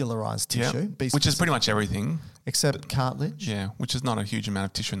vascularize tissue, be which is specific, pretty much everything. except cartilage. Yeah, which is not a huge amount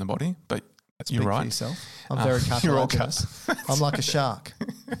of tissue in the body, but Speak you're for right. yourself. I'm very You're all cartilaginous. I'm like a shark.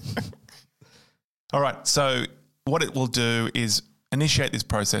 All right, so what it will do is initiate this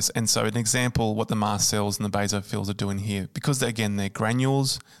process. And so an example, what the mast cells and the basophils are doing here, because they're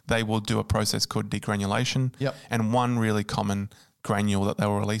granules, they will do a process called degranulation. Yep. And one really common granule that they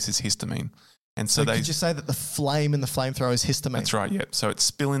will release is histamine. And so Could you say that the flame in the flamethrower is histamine? That's right, yeah. So it's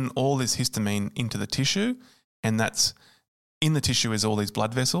spilling all this histamine into the tissue, and that's in the tissue is all these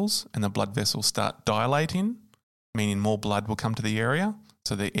blood vessels, and the blood vessels start dilating, meaning more blood will come to the area.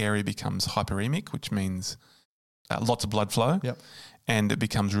 So the area becomes hyperemic, which means lots of blood flow, Yep. and it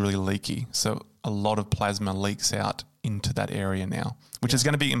becomes really leaky. So a lot of plasma leaks out into that area now, which is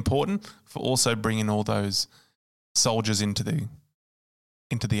going to be important for also bringing all those soldiers into the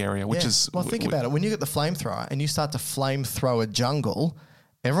area, which is... Well, think about it. When you get the flamethrower and you start to flamethrow a jungle,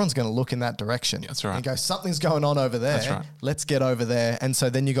 everyone's going to look in that direction. That's right. And go, something's going on over there. That's right. Let's get over there. And so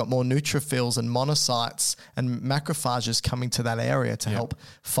then you got more neutrophils and monocytes and macrophages coming to that area to help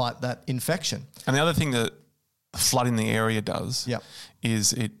fight that infection. And the other thing that flooding the area does Yep.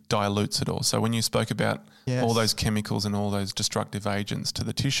 is it dilutes it all. So when you spoke about Yes. all those chemicals and all those destructive agents to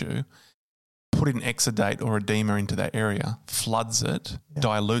the tissue, putting exudate or edema into that area floods it,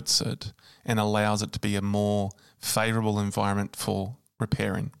 dilutes it, and allows it to be a more favourable environment for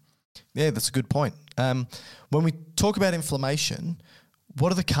repairing. Yeah, that's a good point. When we talk about inflammation,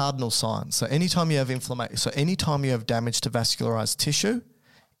 what are the cardinal signs? So anytime you have anytime you have damage to vascularized tissue,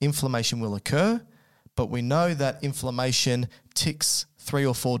 inflammation will occur. But we know that inflammation ticks 3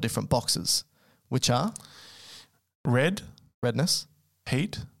 or 4 different boxes, which are redness,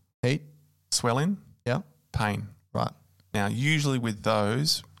 Heat, heat, swelling, yeah, pain. right, Now, usually with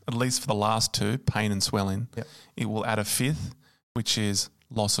those, at least for the last two, pain and swelling, Yep. it will add a fifth, which is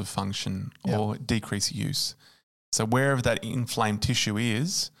loss of function or decreased use. So wherever that inflamed tissue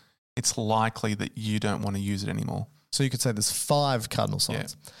is, it's likely that you don't want to use it anymore. So you could say there's 5 cardinal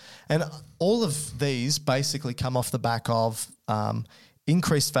signs. And all of these basically come off the back of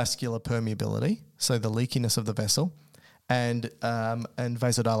increased vascular permeability, so the leakiness of the vessel, and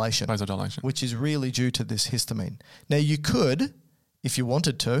vasodilation. Which is really due to this histamine. Now you could, if you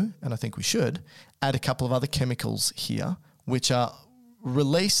wanted to, and I think we should, add a couple of other chemicals here, which are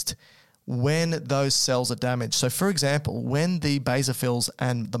released when those cells are damaged. So for example, when the basophils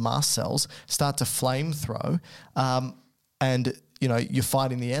and the mast cells start to flame throw, and you're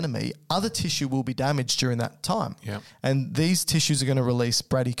fighting the enemy, other tissue will be damaged during that time. Yep. And these tissues are going to release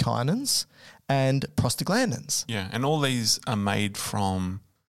bradykinins and prostaglandins. Yeah, and all these are made from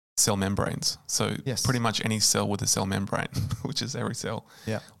cell membranes. So Yes. pretty much any cell with a cell membrane, which is every cell,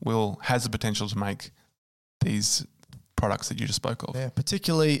 has the potential to make these products that you just spoke of. Yeah,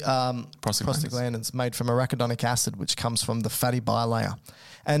 particularly prostaglandins made from arachidonic acid, which comes from the fatty bilayer.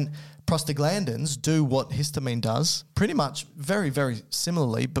 And prostaglandins do what histamine does, pretty much very, very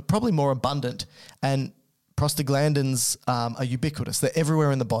similarly, but probably more abundant. And prostaglandins are ubiquitous. They're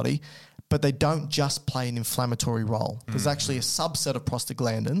everywhere in the body, but they don't just play an inflammatory role. There's actually a subset of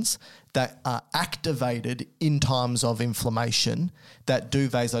prostaglandins that are activated in times of inflammation that do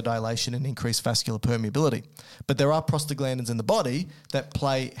vasodilation and increase vascular permeability. But there are prostaglandins in the body that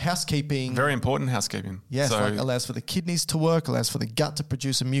play housekeeping. Very important housekeeping. Yes, So like allows for the kidneys to work, allows for the gut to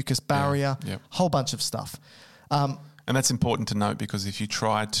produce a mucus barrier, whole bunch of stuff. and that's important to note, because if you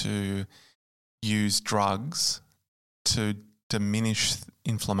try to use drugs to diminish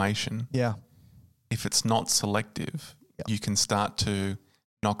inflammation, if it's not selective, you can start to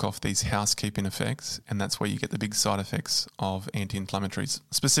knock off these housekeeping effects, and that's where you get the big side effects of anti-inflammatories,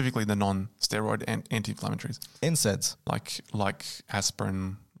 specifically the non-steroid anti-inflammatories. NSAIDs. Like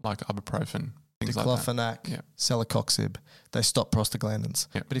aspirin, like ibuprofen, things like that. Diclofenac, celecoxib, they stop prostaglandins.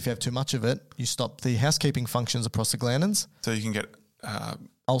 Yeah. But if you have too much of it, you stop the housekeeping functions of prostaglandins. So you can get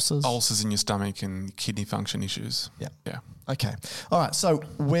Ulcers in your stomach and kidney function issues. Yeah. Yeah. Okay. All right. So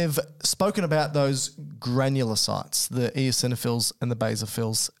we've spoken about those granulocytes, the eosinophils and the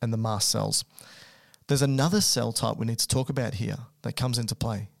basophils and the mast cells. There's another cell type we need to talk about here that comes into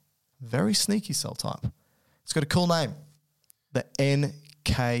play. Very sneaky cell type. It's got a cool name. The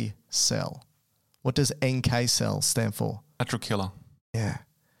NK cell. What does NK cell stand for? Natural killer. Yeah.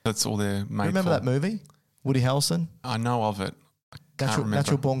 That's all they're made Remember for. that movie? Woody Harrelson? I know of it.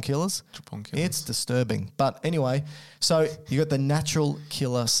 Natural Born Killers. Natural Born Killers. It's disturbing. But anyway, so you got the natural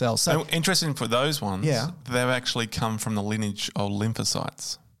killer cell. So interesting for those ones, they've actually come from the lineage of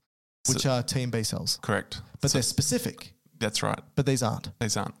lymphocytes. Which are T and B cells. Correct. But they're specific. That's right. But these aren't.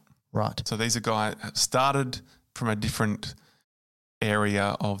 These aren't. Right. So these are guys started from a different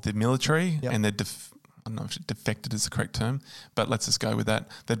area of the military, and they're I don't know if defected is the correct term, but let's just go with that.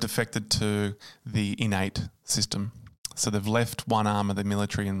 They're defected to the innate system. So they've left one arm of the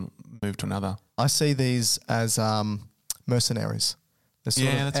military and moved to another. I see these as mercenaries. They're sort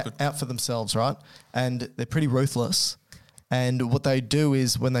of that's good. out for themselves, right? And they're pretty ruthless. And what they do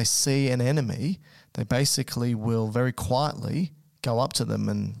is when they see an enemy, they basically will very quietly go up to them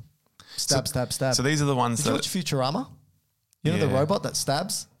and stab. So these are the ones Did you watch Futurama? You know the robot that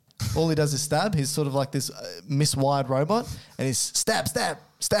stabs? All he does is stab. He's sort of like this miswired robot, and he's stabby, stab.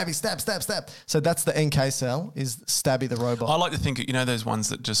 So that's the NK cell, is Stabby the robot. I like to think, those ones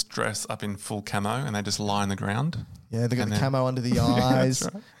that just dress up in full camo and they just lie on the ground. Yeah, they got the camo under the eyes,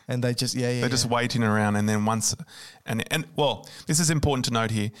 That's right. and they just They're just waiting around, and then once, and this is important to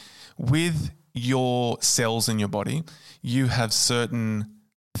note here. With your cells in your body, you have certain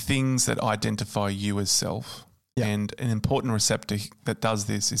things that identify you as self. Yeah. And an important receptor that does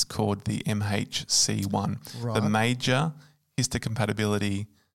this is called the MHC1, Right. the major histocompatibility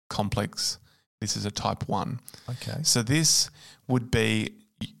complex. This is a type 1. Okay. So this would be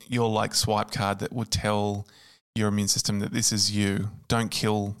your swipe card that would tell your immune system that this is you. Don't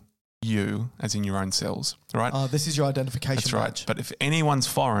kill you, as in your own cells, right? Oh, this is your identification That's right. badge. But if anyone's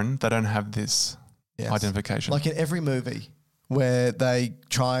foreign, they don't have this identification. Like in every movie where they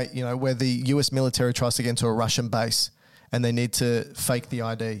try, where the US military tries to get into a Russian base and they need to fake the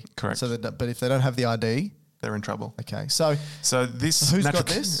ID. Correct. So but if they don't have the ID, they're in trouble. okay. So this who's got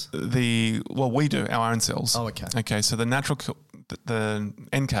this? We do, our own cells. Oh, okay. Okay, so the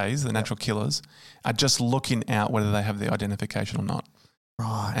NKs, the natural killers, are just looking out whether they have the identification or not.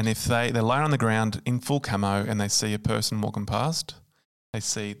 Right. And if they lie on the ground in full camo and they see a person walking past, they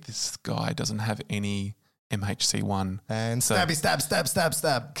see this guy doesn't have any MHC1. And So-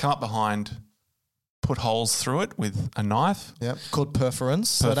 stab. Come up behind, put holes through it with a knife. Yep, called perforins.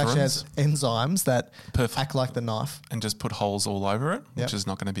 So it actually has enzymes that act like the knife. And just put holes all over it, Yep. which is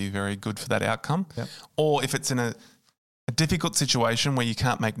not going to be very good for that outcome. Yep. Or if it's in a difficult situation where you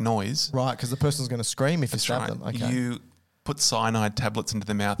can't make noise. Right, because the person's going to scream if you That's stab right. them. Okay. You put cyanide tablets into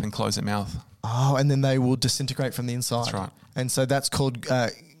the mouth and close their mouth. Oh, and then they will disintegrate from the inside. That's right. And so that's called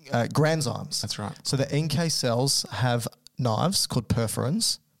granzymes. That's right. So the NK cells have knives called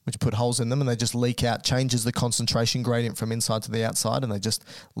perforins, which put holes in them and they just leak out, changes the concentration gradient from inside to the outside, and they just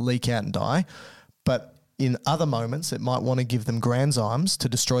leak out and die. But in other moments, it might want to give them granzymes to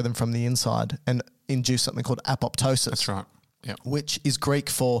destroy them from the inside and induce something called apoptosis. That's right. Yeah. Which is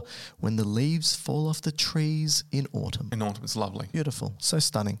Greek for when the leaves fall off the trees in autumn. In autumn, it's lovely. Beautiful. So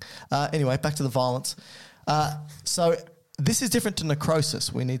stunning. Anyway, back to the violence. So this is different to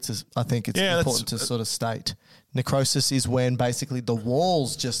necrosis. We need to, I think it's important to sort of state. Necrosis is when basically the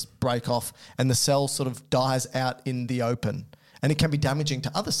walls just break off and the cell sort of dies out in the open. And it can be damaging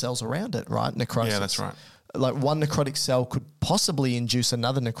to other cells around it, right? Necrosis. Yeah, that's right. Like one necrotic cell could possibly induce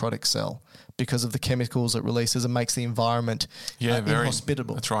another necrotic cell because of the chemicals it releases and makes the environment very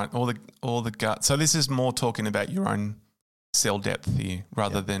inhospitable. That's right. All the gut. So this is more talking about your own cell depth here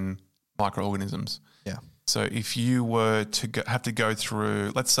rather than microorganisms. Yeah. So if you were to have to go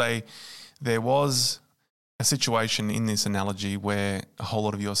through, let's say there was a situation in this analogy where a whole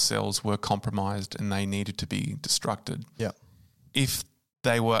lot of your cells were compromised and they needed to be destructed. Yeah. If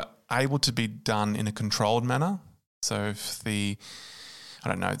they were able to be done in a controlled manner, so if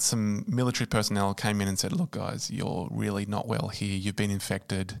some military personnel came in and said, look, guys, you're really not well here. You've been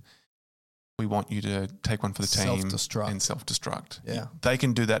infected. We want you to take one for the team and self-destruct. Yeah. They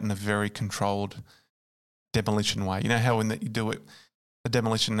can do that in a very controlled demolition way. You know how when you do it, a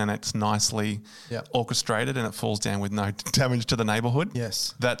demolition and it's nicely orchestrated and it falls down with no damage to the neighbourhood?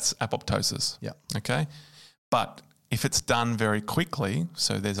 Yes. That's apoptosis. Yeah. Okay? But if it's done very quickly,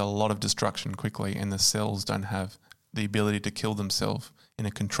 so there's a lot of destruction quickly and the cells don't have the ability to kill themselves in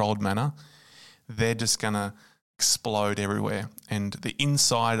a controlled manner, they're just going to explode everywhere. And the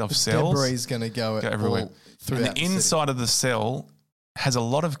inside of cells... Debris is going to go everywhere. Throughout and the inside of the cell has a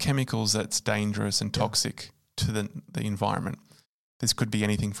lot of chemicals that's dangerous and toxic to the environment. This could be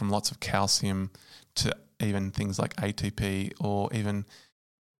anything from lots of calcium to even things like ATP or even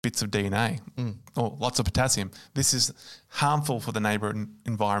bits of DNA or lots of potassium. This is harmful for the neighbouring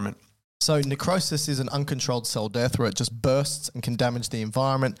environment. So necrosis is an uncontrolled cell death where it just bursts and can damage the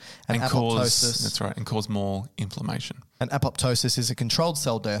environment, and apoptosis. That's right, and cause more inflammation. And apoptosis is a controlled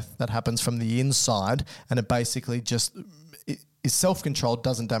cell death that happens from the inside, and it basically just is self-controlled,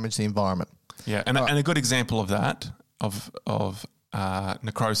 doesn't damage the environment. Yeah, and a good example of that of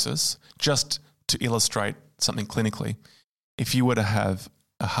necrosis, just to illustrate something clinically, if you were to have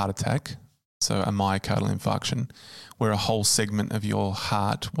a heart attack, so a myocardial infarction, where a whole segment of your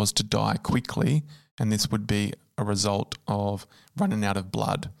heart was to die quickly, and this would be a result of running out of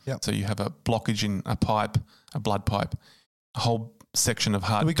blood. Yep. So you have a blockage in a pipe, a blood pipe, a whole section of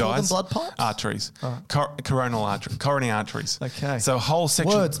heart Do we dies. call them blood pipes? Arteries. All right. Coronary arteries. Okay. So a whole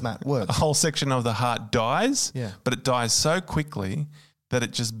section... Words, Matt, words. A whole section of the heart dies, but it dies so quickly that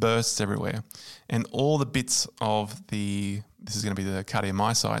it just bursts everywhere. And all the bits of this is going to be the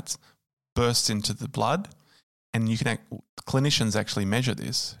cardiomyocytes, bursts into the blood, and clinicians actually measure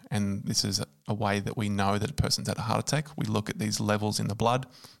this, and this is a way that we know that a person's had a heart attack. We look at these levels in the blood.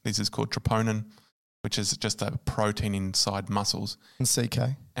 This is called troponin, which is just a protein inside muscles. And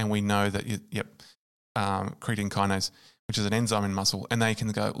CK. And we know that, creatine kinase, which is an enzyme in muscle, and they can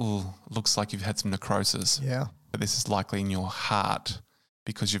go, ooh, looks like you've had some necrosis. Yeah. But this is likely in your heart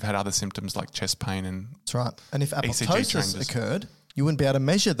because you've had other symptoms like chest pain and That's right. And if ECG apoptosis changes. occurred, you wouldn't be able to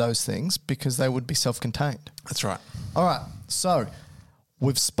measure those things because they would be self-contained. That's right. All right. So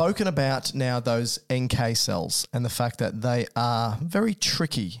we've spoken about now those NK cells and the fact that they are very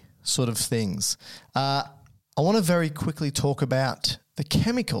tricky sort of things. I want to very quickly talk about the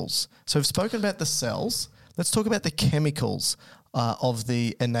chemicals. So we've spoken about the cells. Let's talk about the chemicals of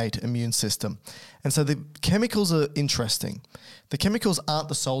the innate immune system. And so the chemicals are interesting. The chemicals aren't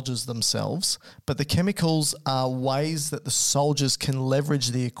the soldiers themselves, but the chemicals are ways that the soldiers can leverage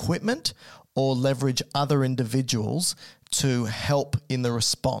the equipment or leverage other individuals to help in the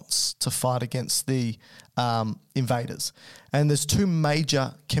response to fight against the invaders. And there's two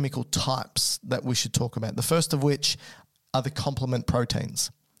major chemical types that we should talk about. The first of which are the complement proteins.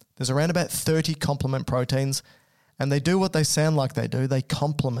 There's around about 30 complement proteins, and they do what they sound like they do. They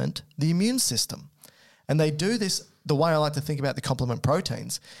complement the immune system. And they do this, the way I like to think about the complement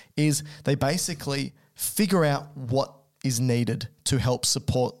proteins is they basically figure out what is needed to help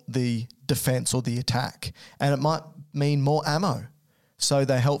support the defense or the attack. And it might mean more ammo. So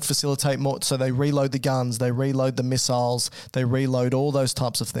they help facilitate more. So they reload the guns, they reload the missiles, they reload all those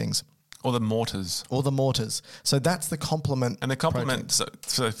types of things. Or the mortars. So that's the complement. And the complement,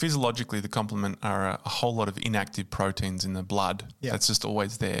 so physiologically, the complement are a whole lot of inactive proteins in the blood. Yeah. That's just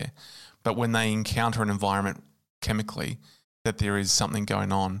always there. But when they encounter an environment chemically that there is something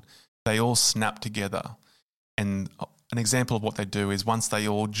going on, they all snap together. And an example of what they do is once they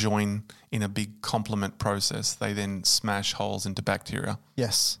all join in a big complement process, they then smash holes into bacteria.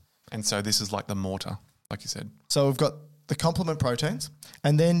 Yes. And so this is like the mortar, like you said. So we've got the complement proteins,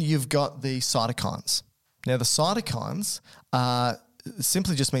 and then you've got the cytokines. Now, the cytokines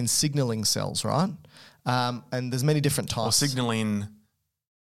simply just means signaling cells, right? And there's many different types. Or signaling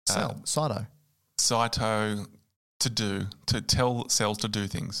cyto. Cyto to tell cells to do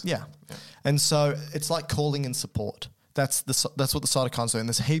things. Yeah. And so it's like calling in support. That's what the cytokines do. And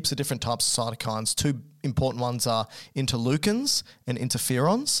there's heaps of different types of cytokines. Two important ones are interleukins and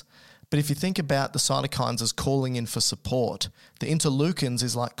interferons. But if you think about the cytokines as calling in for support, the interleukins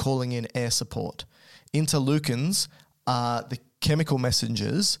is like calling in air support. Interleukins are the chemical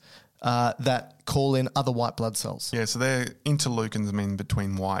messengers that call in other white blood cells. Yeah, so they're interleukins mean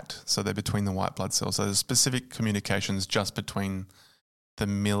between white. So they're between the white blood cells. So there's specific communications just between the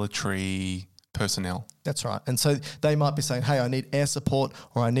military personnel. That's right. And so they might be saying, hey, I need air support,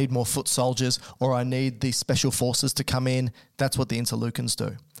 or I need more foot soldiers, or I need the special forces to come in. That's what the interleukins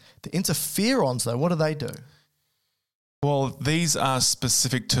do. The interferons, though, what do they do? Well, these are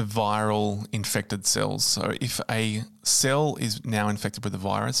specific to viral infected cells. So if a cell is now infected with a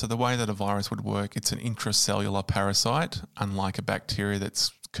virus, so the way that a virus would work, it's an intracellular parasite, unlike a bacteria it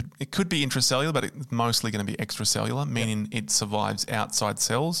could be intracellular, but it's mostly going to be extracellular, meaning it survives outside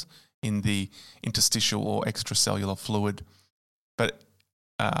cells in the interstitial or extracellular fluid. But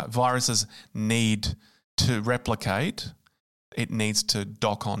viruses need to replicate. It needs to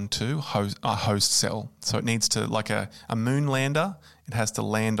dock onto a host cell. So it needs to, like a moon lander, it has to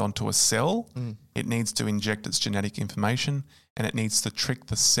land onto a cell. It needs to inject its genetic information, and it needs to trick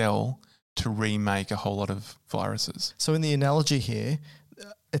the cell to remake a whole lot of viruses. So in the analogy here,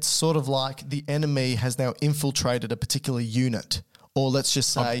 it's sort of like the enemy has now infiltrated a particular unit. Or let's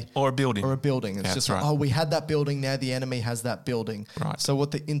just say... Or a building. It's just like, we had that building, now the enemy has that building. Right. So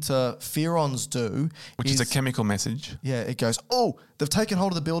what the interferons do... Which is a chemical message. Yeah, it goes, they've taken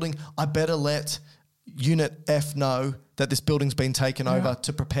hold of the building. I better let Unit F know that this building's been taken over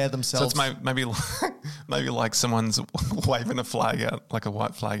to prepare themselves. So it's maybe like someone's waving a flag out, like a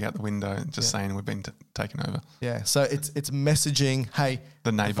white flag out the window, and just saying we've been taken over. Yeah, so it's messaging, hey,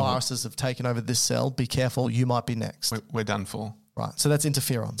 the viruses have taken over this cell. Be careful, you might be next. We're done for. Right, so that's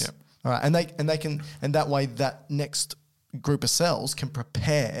interferons. Yep. All right, and they can, and that way that next group of cells can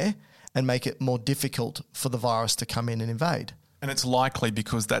prepare and make it more difficult for the virus to come in and invade. And it's likely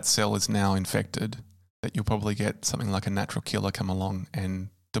because that cell is now infected that you'll probably get something like a natural killer come along and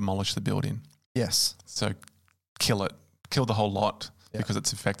demolish the building. Yes. So kill the whole lot because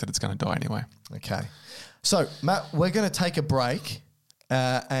it's infected. It's going to die anyway. Okay. So Matt, we're going to take a break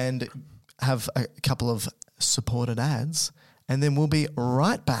and have a couple of supported ads. And then we'll be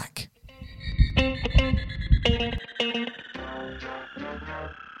right back.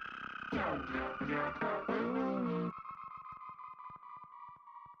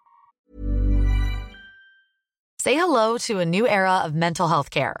 Say hello to a new era of mental health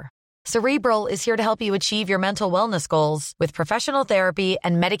care. Cerebral is here to help you achieve your mental wellness goals with professional therapy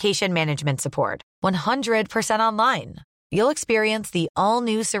and medication management support. 100% online. You'll experience the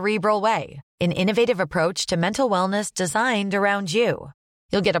all-new Cerebral Way, an innovative approach to mental wellness designed around you.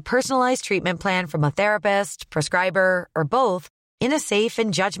 You'll get a personalized treatment plan from a therapist, prescriber, or both in a safe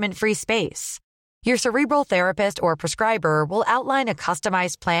and judgment-free space. Your Cerebral therapist or prescriber will outline a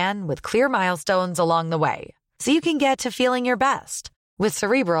customized plan with clear milestones along the way, so you can get to feeling your best. With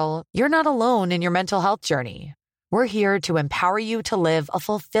Cerebral, you're not alone in your mental health journey. We're here to empower you to live a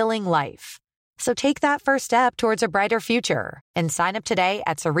fulfilling life. So take that first step towards a brighter future and sign up today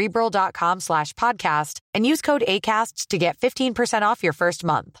at Cerebral.com/podcast and use code ACAST to get 15% off your first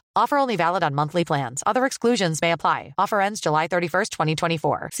month. Offer only valid on monthly plans. Other exclusions may apply. Offer ends July 31st,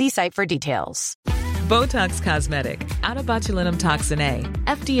 2024. See site for details. Botox Cosmetic, out of botulinum toxin A,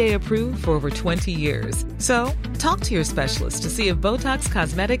 FDA approved for over 20 years. So, talk to your specialist to see if Botox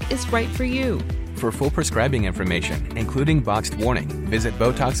Cosmetic is right for you. For full prescribing information, including boxed warning, visit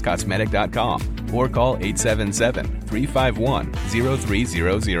BotoxCosmetic.com or call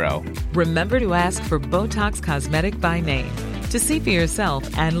 877-351-0300. Remember to ask for Botox Cosmetic by name. To see for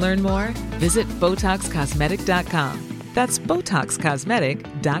yourself and learn more, visit BotoxCosmetic.com. That's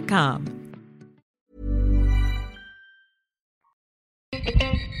BotoxCosmetic.com.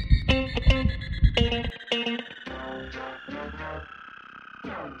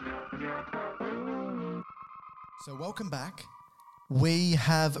 So welcome back. We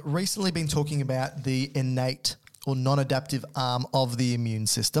have recently been talking about the innate or non-adaptive arm of the immune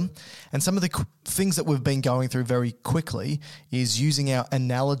system. And some of the things that we've been going through very quickly is using our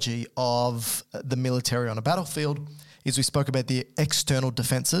analogy of the military on a battlefield. Is we spoke about the external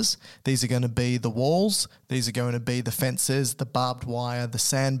defenses. These are going to be the walls. These are going to be the fences, the barbed wire, the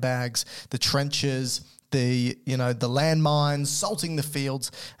sandbags, the trenches, the landmines, salting the fields.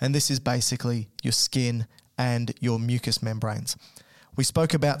 And this is basically your skin and your mucous membranes. We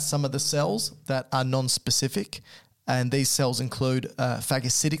spoke about some of the cells that are non-specific, and these cells include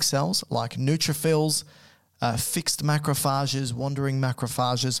phagocytic cells like neutrophils, fixed macrophages, wandering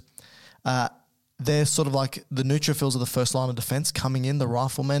macrophages. They're sort of like the neutrophils are the first line of defense coming in, the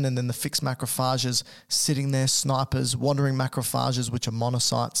riflemen, and then the fixed macrophages sitting there, snipers, wandering macrophages, which are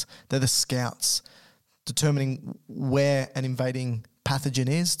monocytes. They're the scouts, determining where an invading pathogen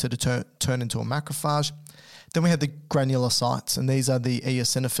is to turn into a macrophage. Then we have the granulocytes, and these are the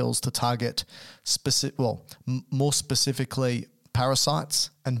eosinophils to target more specifically parasites,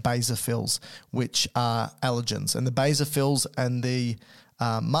 and basophils, which are allergens. And the basophils and the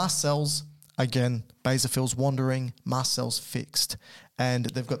mast cells, again, basophils wandering, mast cells fixed. And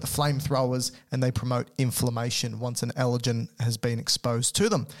they've got the flamethrowers, and they promote inflammation once an allergen has been exposed to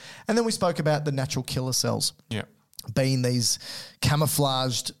them. And then we spoke about the natural killer cells. Yeah. Being these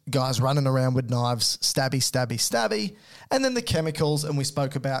camouflaged guys running around with knives, stabby, stabby, stabby. And then the chemicals, and we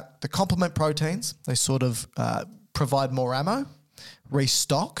spoke about the complement proteins. They sort of provide more ammo,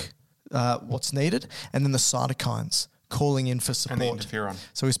 restock what's needed, and then the cytokines calling in for support. And the interferon.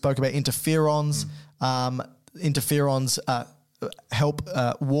 So we spoke about interferons. Interferons help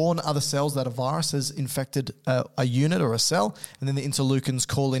warn other cells that a virus has infected a unit or a cell, and then the interleukins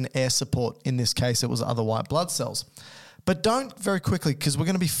call in air support. In this case, it was other white blood cells. But don't very quickly, because we're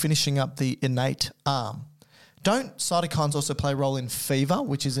going to be finishing up the innate arm. Don't cytokines also play a role in fever,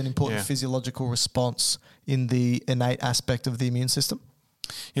 which is an important physiological response in the innate aspect of the immune system?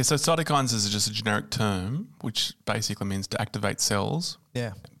 Yeah, so cytokines is just a generic term, which basically means to activate cells.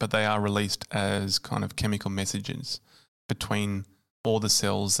 Yeah. But they are released as kind of chemical messages between all the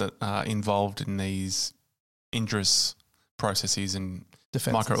cells that are involved in these injurious processes and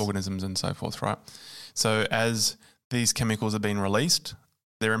Defenses. microorganisms and so forth, right? So as these chemicals are being released,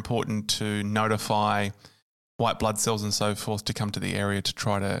 they're important to notify white blood cells and so forth to come to the area to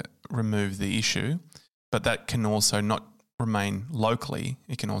try to remove the issue. But that can also not remain locally.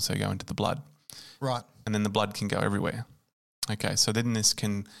 It can also go into the blood. Right. And then the blood can go everywhere. Okay, so then this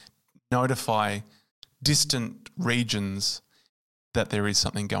can notify distant regions that there is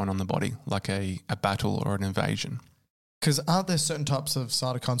something going on in the body, like a battle or an invasion. Because aren't there certain types of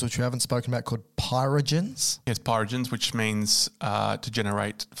cytokines which we haven't spoken about called pyrogens? Yes, pyrogens, which means to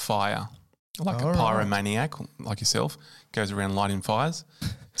generate fire. Like All a right. pyromaniac, like yourself, goes around lighting fires.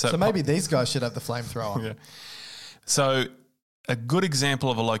 So maybe these guys should have the flamethrower. Yeah. So a good example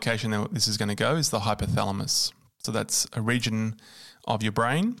of a location that this is going to go is the hypothalamus. So that's a region of your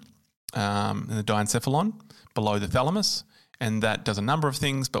brain in the diencephalon below the thalamus, and that does a number of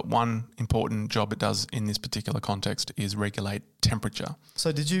things, but one important job it does in this particular context is regulate temperature. So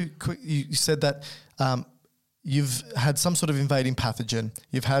you said that you've had some sort of invading pathogen,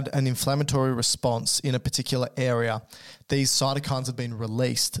 you've had an inflammatory response in a particular area. These cytokines have been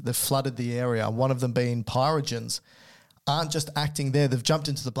released, they've flooded the area, one of them being pyrogens, aren't just acting there, they've jumped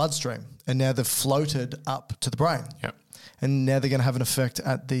into the bloodstream and now they've floated up to the brain. Yep. And now they're going to have an effect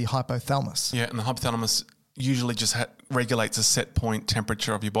at the hypothalamus. Yeah, and the hypothalamus usually just regulates a set point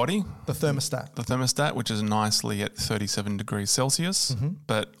temperature of your body. The thermostat. The thermostat, which is nicely at 37 degrees Celsius. Mm-hmm.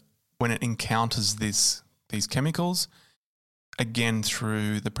 But when it encounters these chemicals, again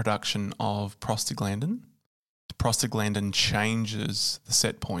through the production of prostaglandin, the prostaglandin changes the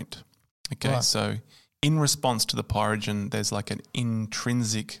set point. Okay, Right. So in response to the pyrogen, there's like an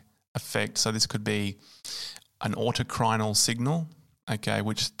intrinsic effect. So this could be an autocrinal signal, okay,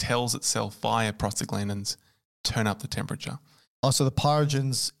 which tells itself via prostaglandins, turn up the temperature. Oh, so the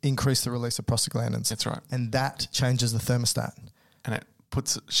pyrogens increase the release of prostaglandins. That's right. And that changes the thermostat. And it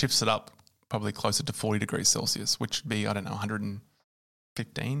shifts it up probably closer to 40 degrees Celsius, which would be,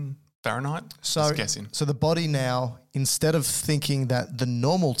 115 Fahrenheit. So, Just guessing. so the body now, instead of thinking that the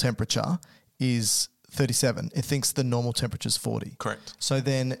normal temperature is 37, it thinks the normal temperature is 40. Correct. So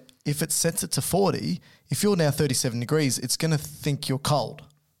then if it sets it to 40, if you're now 37 degrees, it's going to think you're cold.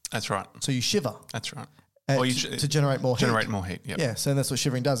 That's right. So you shiver. That's right. Or to generate more heat. Generate more heat, yep. Yeah, so that's what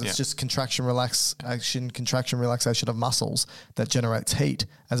shivering does. It's Yep. just contraction, relaxation of muscles that generates heat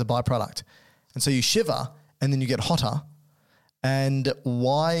as a byproduct. And so you shiver and then you get hotter. And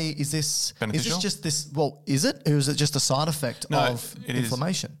why is this? Beneficial? Is this just this? Well, is it? Or is it just a side effect of it is-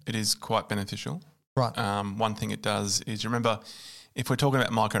 inflammation? It is quite beneficial. Right. One thing it does is, remember, if we're talking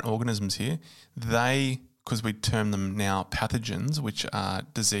about microorganisms here, because we term them now pathogens, which are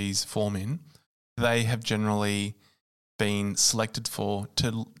disease forming, they have generally been selected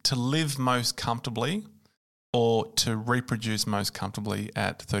to live most comfortably or to reproduce most comfortably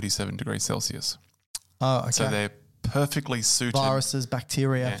at 37 degrees Celsius. Oh, okay. So they're perfectly suited. Viruses,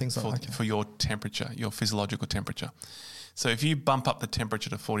 bacteria, Yeah, things like that. for your temperature, your physiological temperature. So if you bump up the temperature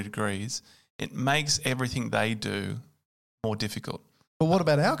to 40 degrees, it makes everything they do more difficult. But what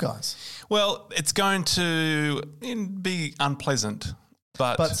about our guys? Well, it's going to be unpleasant,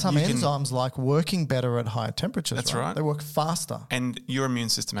 but some you can- enzymes like working better at higher temperatures. That's right. They work faster. and your immune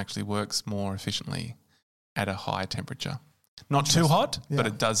system actually works more efficiently at a higher temperature. Not too hot, but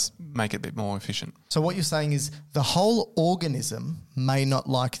Yeah. it does make it a bit more efficient. So what you're saying is the whole organism may not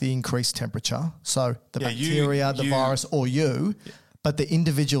like the increased temperature. So the Yeah, bacteria, the you- virus, or you, but the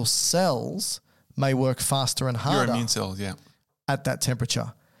individual cells may work faster and Your harder immune cells, yeah. at that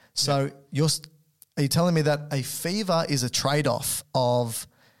temperature. So are you telling me that a fever is a trade-off of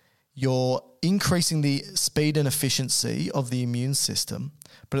you're increasing the speed and efficiency of the immune system,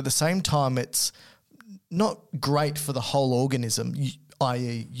 but at the same time it's not great for the whole organism,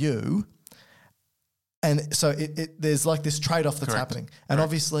 i.e. you. And so there's like this trade-off that's Correct. happening. And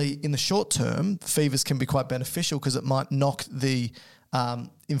obviously in the short term, fevers can be quite beneficial because it might knock the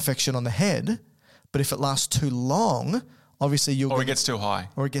infection on the head. But if it lasts too long, obviously Or it gets too high.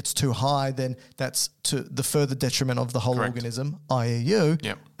 or it gets too high, then that's to the further detriment of the whole Correct. organism, i.e. you,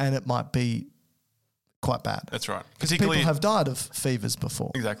 Yep. and it might be quite bad. That's right. Because people have died of fevers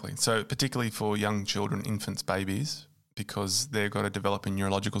before. Exactly. So particularly for young children, infants, babies, because they've got to develop a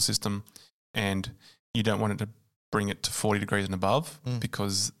neurological system and you don't want it to bring it to 40 degrees and above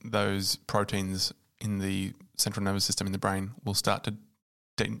because those proteins in the central nervous system in the brain will start to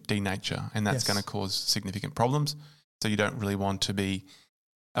denature and that's Yes. going to cause significant problems. So you don't really want to be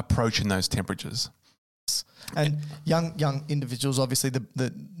approaching those temperatures. And young individuals, obviously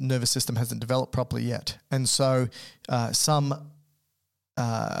the nervous system hasn't developed properly yet. And so some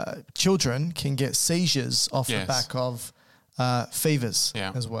children can get seizures off the Yes. back of fevers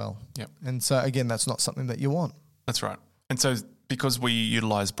Yeah. as well. Yep. And so again, that's not something that you want. That's right. And so because we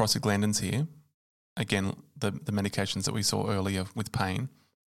utilize prostaglandins here, again, the medications that we saw earlier with pain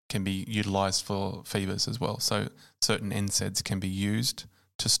can be utilized for fevers as well. So certain NSAIDs can be used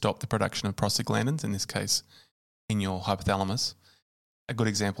to stop the production of prostaglandins, in this case, in your hypothalamus. A good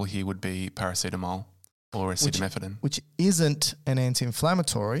example here would be paracetamol or acetaminophen. Which isn't an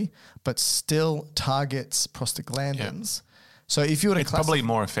anti-inflammatory, but still targets prostaglandins. So if you were to It's probably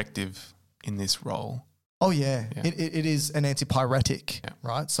more effective in this role. Oh, yeah. Yeah. It is an antipyretic, Yeah.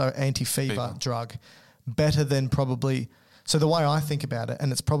 right? So anti-fever Fever. drug. Better than probably... So the way I think about it,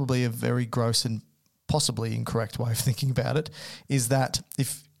 and it's probably a very gross and possibly incorrect way of thinking about it, is that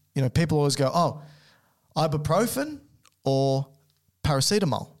if, people always go, oh, ibuprofen or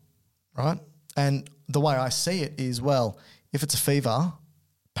paracetamol, right? And the way I see it is, well, if it's a fever,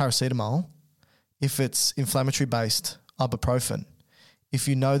 paracetamol. If it's inflammatory-based, ibuprofen. If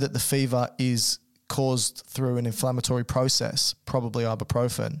you know that the fever is caused through an inflammatory process, probably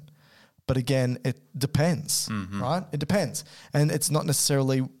ibuprofen. But again, it depends, right? It depends. And it's not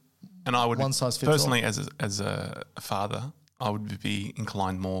necessarily And I would one size fits all. personally, as a father, I would be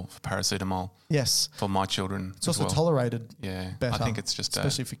inclined more for paracetamol Yes. for my children. It's also tolerated Yeah, better. I think it's just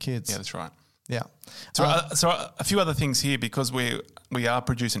especially for kids. Yeah, that's right. Yeah. So, a few other things here because we are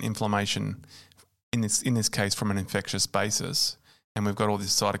producing inflammation in this case from an infectious basis, and we've got all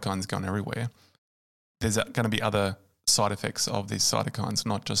these cytokines going everywhere. There's going to be other side effects of these cytokines,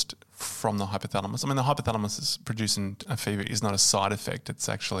 not just from the hypothalamus. I mean, the hypothalamus is producing a fever is not a side effect; it's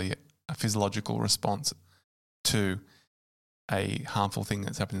actually a physiological response to a harmful thing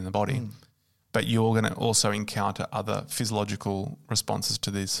that's happening in the body. But you're going to also encounter other physiological responses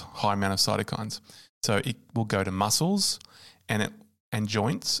to this high amount of cytokines. So it will go to muscles and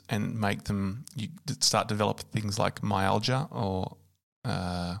joints and make them start to develop things like myalgia or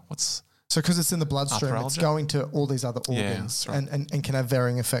So because it's in the bloodstream, it's Arthralgia? going to all these other Yeah, organs that's right. and can have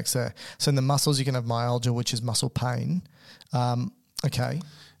varying effects there. So in the muscles, you can have myalgia, which is muscle pain. Okay.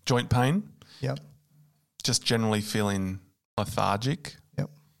 joint pain, Yep. just generally feeling lethargic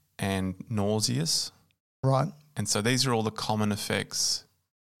Yep. and nauseous. Right. And so these are all the common effects,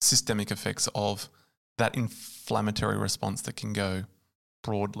 systemic effects of that inflammatory response that can go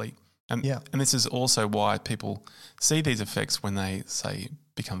broadly. And, Yeah. and this is also why people see these effects when they, say,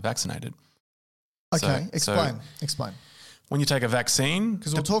 become vaccinated. Okay, So explain. when you take a vaccine...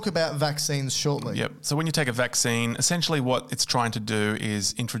 Because we'll talk about vaccines shortly. Yep. So when you take a vaccine, essentially what it's trying to do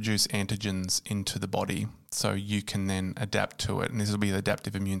is introduce antigens into the body so you can then adapt to it. And this will be the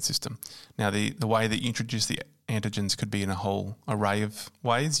adaptive immune system. Now, the way that you introduce the antigens could be in a whole array of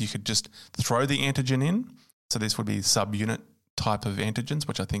ways. You could just throw the antigen in. So this would be subunit type of antigens,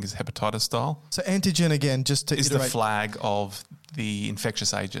 which I think is hepatitis style. So antigen, again, just to Is the iterate, flag of the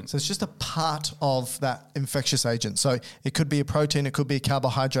infectious agent. so it's just a part of that infectious agent. So it could be a protein, it could be a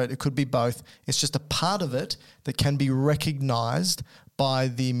carbohydrate, it could be both. It's just a part of it that can be recognized by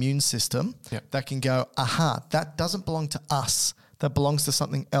the immune system Yep. that can go, aha, that doesn't belong to us. That belongs to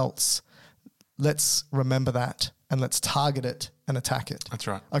something else. Let's remember that and let's target it and attack it. That's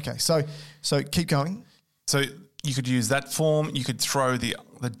right. Okay, so keep going. So you could use that form. You could throw the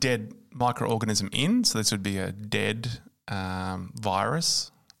dead microorganism in. So this would be a dead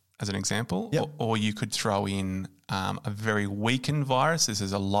virus, as an example. Yep. Or you could throw in a very weakened virus. This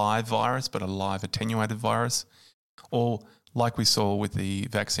is a live virus, but a live attenuated virus. Or like we saw with the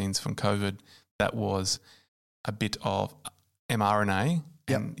vaccines from COVID, that was a bit of mRNA.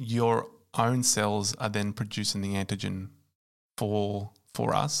 Yep. And your own cells are then producing the antigen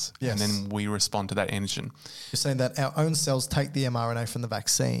for us, Yes. and then we respond to that antigen. You're saying that our own cells take the mRNA from the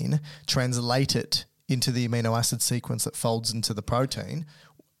vaccine, translate it into the amino acid sequence that folds into the protein.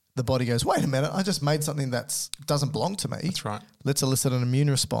 The body goes, wait a minute, I just made something that doesn't belong to me. That's right. Let's elicit an immune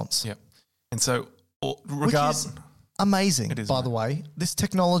response. Yep. And so, Which is amazing, It is by the way. This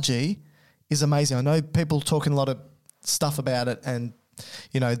technology is amazing. I know people talking a lot of stuff about it, and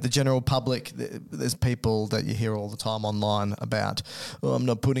you know, the general public, there's people that you hear all the time online about, oh, I'm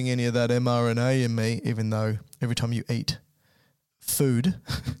not putting any of that mRNA in me, even though every time you eat food,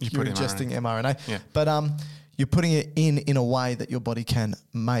 you're put ingesting mRNA. Yeah. But you're putting it in a way that your body can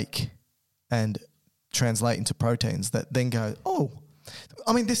make and translate into proteins that then go, oh,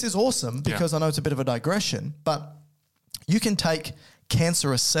 I mean, this is awesome because I know it's a bit of a digression, but you can take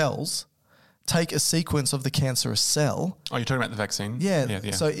cancerous cells, take a sequence of the cancerous cell. Oh, you're talking about the vaccine?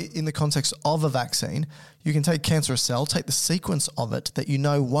 Yeah. So in the context of a vaccine, you can take cancerous cell, take the sequence of it that you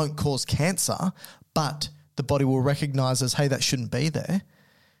know won't cause cancer, but the body will recognize as, hey, that shouldn't be there.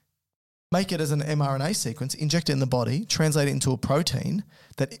 Make it as an mRNA sequence, inject it in the body, translate it into a protein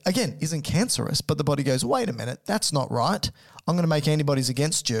that, again, isn't cancerous, but the body goes, wait a minute, that's not right. I'm going to make antibodies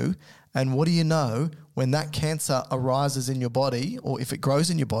against you. And what do you know? When that cancer arises in your body, or if it grows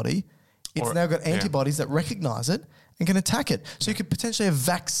in your body, it's now got antibodies that recognize it and can attack it. So you could potentially have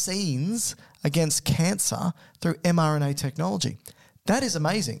vaccines against cancer through mRNA technology. That is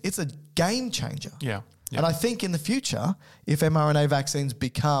amazing. It's a game changer. Yeah. And I think in the future, if mRNA vaccines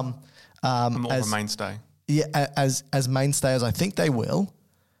become More of a mainstay. as mainstay as I think they will,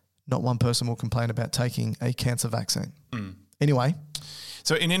 not one person will complain about taking a cancer vaccine. Anyway.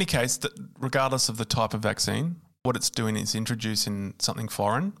 So in any case, regardless of the type of vaccine, what it's doing is introducing something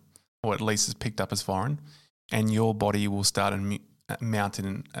foreign, or at least is picked up as foreign, and your body will start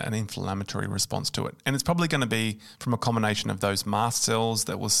mounting an inflammatory response to it. And it's probably going to be from a combination of those mast cells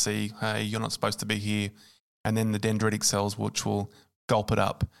that will see, hey, you're not supposed to be here, and then the dendritic cells, which will gulp it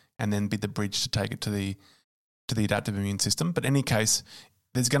up and then be the bridge to take it to the adaptive immune system. But in any case,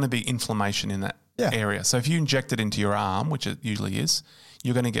 there's going to be inflammation in that area. So if you inject it into your arm, which it usually is,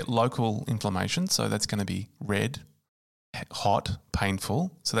 you're going to get local inflammation. So that's going to be red, hot,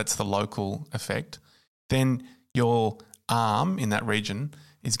 painful. So that's the local effect. Then your arm in that region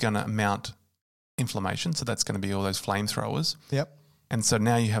is going to mount inflammation. So that's going to be all those flamethrowers. Yep. And so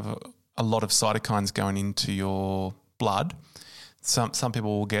now you have a lot of cytokines going into your blood. Some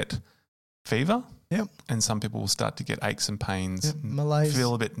people will get fever. Yep. And some people will start to get aches and pains. Yep, malaise.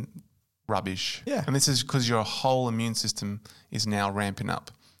 Feel a bit rubbish. Yeah. And this is because your whole immune system is now ramping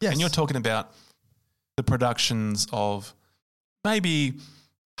up. Yes. And you're talking about the productions of maybe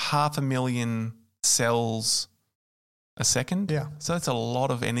 500,000 cells a second. Yeah. So that's a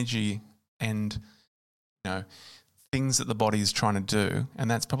lot of energy and, things that the body is trying to do. And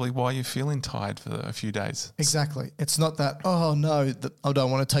that's probably why you're feeling tired for a few days. Exactly. It's not that, oh no, I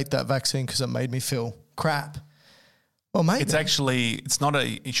don't want to take that vaccine because it made me feel crap. Well, maybe. It's actually,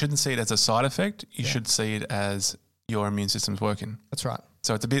 you shouldn't see it as a side effect. You should see it as your immune system's working. That's right.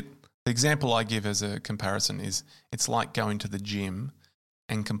 So it's the example I give as a comparison is it's like going to the gym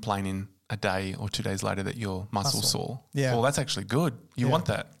and complaining a day or 2 days later that your muscle's sore. Yeah. Well, that's actually good. You want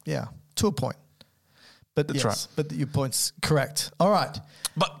that. Yeah, to a point. But That's yes, right. but your point's correct. All right,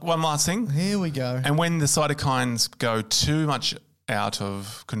 But one last thing. here we go. And when the cytokines go too much out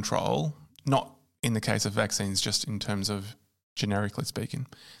of control, not in the case of vaccines, just in terms of generically speaking,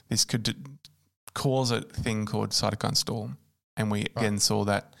 this could cause a thing called cytokine storm. And we again saw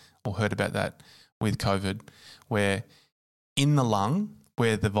that or heard about that with COVID, where in the lung,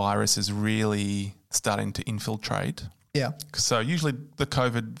 where the virus is really starting to infiltrate. Yeah, So usually the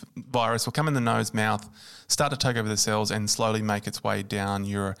COVID virus will come in the nose, mouth, start to take over the cells and slowly make its way down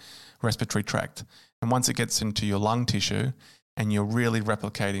your respiratory tract. And once it gets into your lung tissue and you're really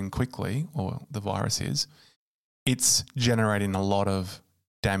replicating quickly, or the virus is, it's generating a lot of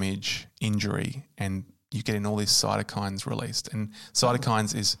damage, injury, and you're getting all these cytokines released. And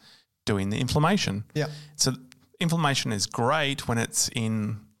cytokines is doing the inflammation. yeah, So inflammation is great when it's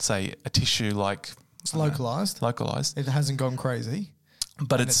in, say, a tissue like it's localized. localized, It hasn't gone crazy,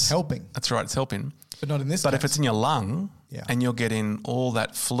 but and it's helping, That's right, it's helping. but not in this But case. if it's in your lung Yeah. and you're getting all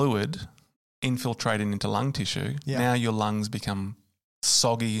that fluid infiltrating into lung tissue, Yeah. now your lungs become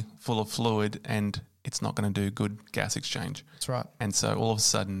soggy, full of fluid, and it's not going to do good gas exchange. That's right. And so all of a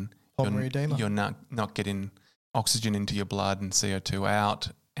sudden, Pulmonary edema. you're not getting oxygen into your blood and CO2 out.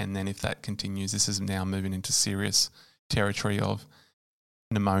 And then if that continues, this is now moving into serious territory of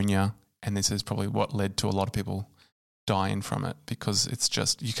pneumonia. And this is probably what led to a lot of people dying from it, because it's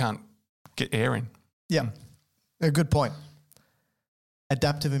just, you can't get air in. Yeah, a good point.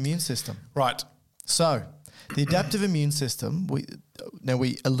 Adaptive immune system. Right. So, the adaptive immune system, we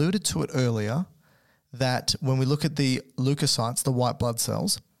alluded to it earlier that when we look at the leukocytes, the white blood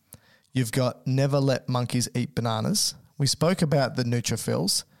cells, you've got never let monkeys eat bananas. We spoke about the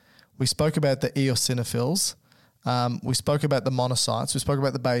neutrophils. We spoke about the eosinophils. We spoke about the monocytes. We spoke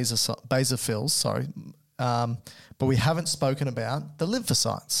about the basophils, but we haven't spoken about the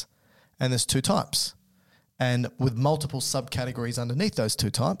lymphocytes. And there's two types. And with multiple subcategories underneath those two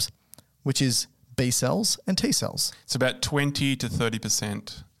types, which is B cells and T cells. It's about 20 to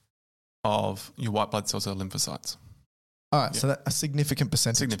 30% of your white blood cells are lymphocytes. All right, so that's a significant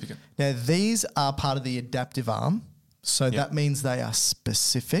percentage. Significant. Now, these are part of the adaptive arm. So that means they are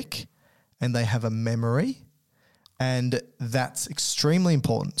specific and they have a memory, and that's extremely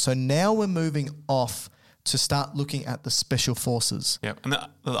important. So now we're moving off to start looking at the special forces. Yeah. And the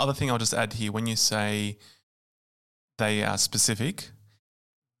other thing I'll just add here, when you say they are specific,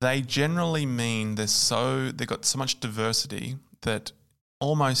 they generally mean they've got so much diversity that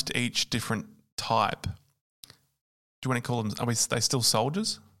almost each different type, do you want to call them, are they still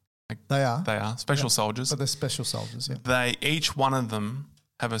soldiers? They are. They are special soldiers. But they're special soldiers, yeah. They, each one of them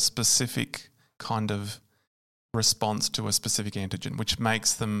have a specific kind of response to a specific antigen, which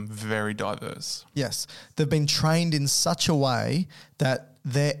makes them very diverse. Yes. They've been trained in such a way that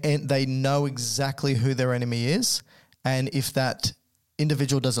they know exactly who their enemy is. And if that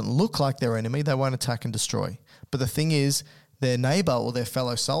individual doesn't look like their enemy, they won't attack and destroy. But the thing is, their neighbor or their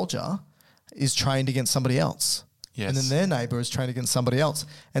fellow soldier is trained against somebody else. Yes. And then their neighbor is trained against somebody else.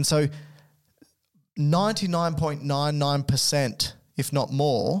 And so 99.99%, if not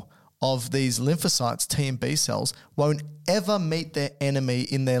more, of these lymphocytes, T and B cells, won't ever meet their enemy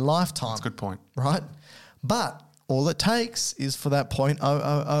in their lifetime. That's a good point. Right? But all it takes is for that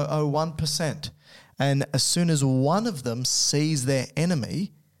 0.0001%. And as soon as one of them sees their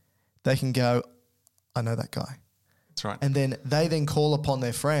enemy, they can go, I know that guy. That's right. And then they then call upon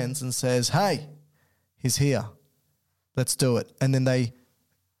their friends and says, hey, he's here. Let's do it. And then they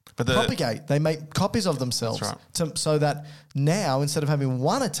propagate. They make copies of themselves. That's So that now, instead of having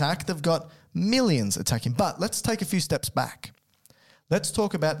one attack, they've got millions attacking. But let's take a few steps back. Let's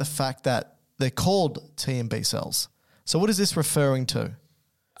talk about the fact that they're called T and B cells. So what is this referring to?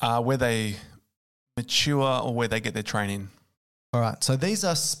 Where they mature or where they get their training. All right. So these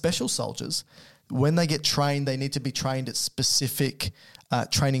are special soldiers. When they get trained, they need to be trained at specific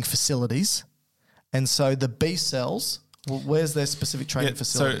training facilities. And so the B cells, where's their specific training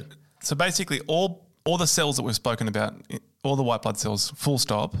facility? So basically all the cells that we've spoken about, all the white blood cells, full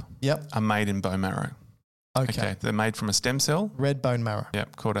stop, Yep. are made in bone marrow. Okay. They're made from a stem cell. Red bone marrow.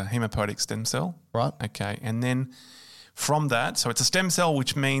 Yep, called a hematopoietic stem cell. Right. Okay. And then from that, so it's a stem cell,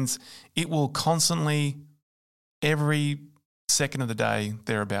 which means it will constantly, every second of the day,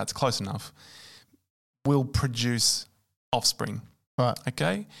 thereabouts, close enough, will produce offspring. Right.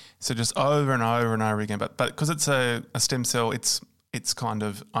 Okay. So just over and over and over again. But because it's a stem cell, it's kind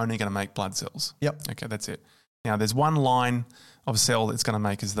of only going to make blood cells. Yep. Okay, that's it. Now, there's one line of cell that's going to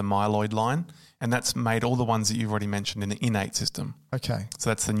make is the myeloid line, and that's made all the ones that you've already mentioned in the innate system. Okay. So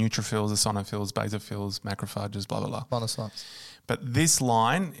that's the neutrophils, the eosinophils, basophils, macrophages, blah, blah, blah. Monocytes. But this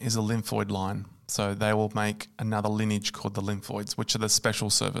line is a lymphoid line. So they will make another lineage called the lymphoids, which are the special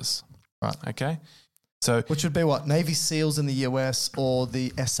service. Right. Okay. So Which would be what? Navy SEALs in the US or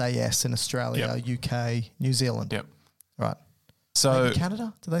the SAS in Australia, UK, New Zealand. Yep. Right. So Maybe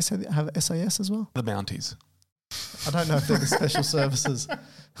Canada? Do they say they have SAS as well? the bounties. I don't know if they're the special services.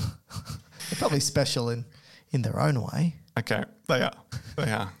 They're probably special in their own way. Okay. They are.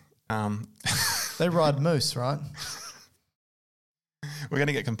 They are. They ride moose, right? We're going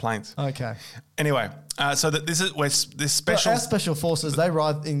to get complaints. Okay. Anyway, so that this But special. our special forces, they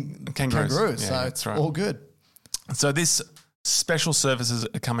ride in kangaroos, Yeah, so that's it's right. all good. So this special services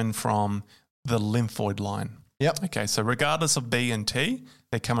are coming from the lymphoid line. Yep. Okay. So regardless of B and T,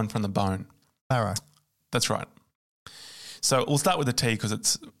 they're coming from the bone. Marrow. That's right. So we'll start with the T because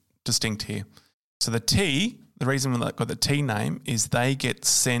it's distinct here. So the T, the reason they've got the T name is they get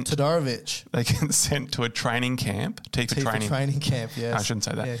sent. Todorovic. They get sent to a training camp. T for T for training. training camp, yes. I shouldn't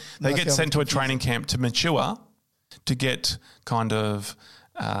say that. Yeah. They No, get that's sent to a confusing. training camp to mature, to get kind of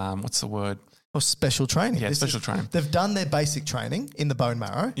what's the word? Or special training. Yeah, This special is- training. They've done their basic training in the bone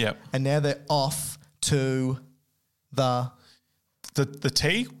marrow. Yep. And now they're off to The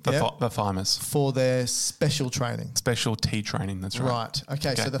T, the Yep. the thymus. for their special training. Special T training. That's right. Right.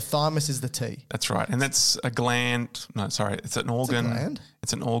 Okay, so the thymus is the T. That's right. And that's a gland. No, sorry. It's an organ. gland?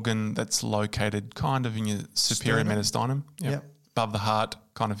 It's an organ that's located kind of in your superior Sternum? mediastinum. Yep. Above the heart,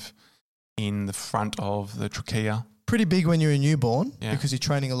 kind of in the front of the trachea. Pretty big when you're a newborn Yeah. because you're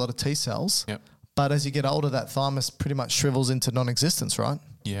training a lot of T cells. Yep. But as you get older, that thymus pretty much shrivels into non-existence, right?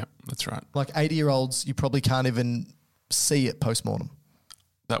 Yeah, that's right. Like 80-year-olds, you probably can't even see it post-mortem.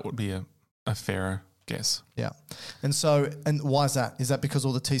 That would be a fairer guess. Yeah. And why is that? Is that because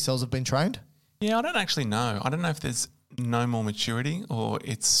all the T cells have been trained? Yeah, I don't actually know. I don't know if there's no more maturity or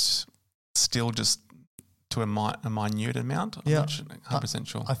it's still just to a minute amount. I'm Yeah. not 100%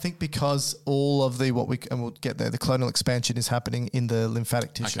 sure. I think because all of the and we'll get there, the clonal expansion is happening in the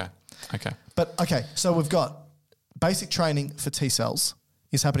lymphatic tissue. Okay. But okay, so we've got basic training for T cells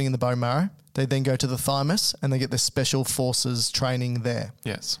is happening in the bone marrow. They then go to the thymus and they get their special forces training there.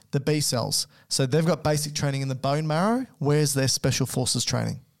 Yes. The B cells. So they've got basic training in the bone marrow. Where's their special forces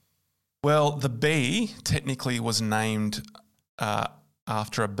training? Well, the B technically was named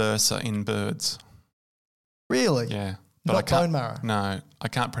after a bursa in birds. Really? Yeah. Not I can't, bone marrow? No, I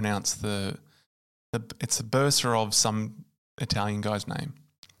can't pronounce it's a bursa of some Italian guy's name.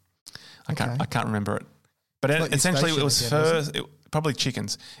 I can't remember it. But It's not your essentially it was station again, is first, probably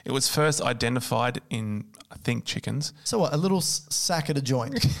chickens. It was first identified in, I think, chickens. So what? A little sack at a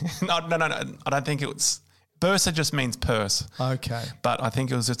joint. No. I don't think it was. Bursa just means purse. Okay. But I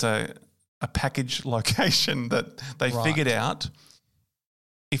think it was just a package location that they Right. figured out.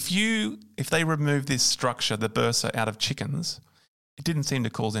 If they remove this structure, the bursa, out of chickens, it didn't seem to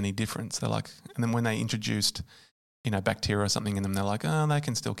cause any difference. They're like, and then when they introduced, bacteria or something in them, they're like, oh, they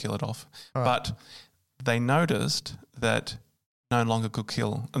can still kill it off. All right. But they noticed that no longer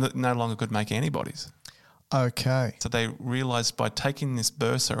could make antibodies. Okay. So they realized by taking this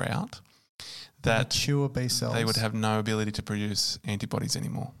bursa out that Mature B cells. they would have no ability to produce antibodies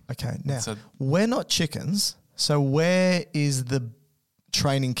anymore. Okay. Now, So- we're not chickens. So where is the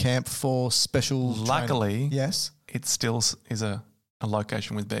training camp for special training? Luckily, Yes. it still is a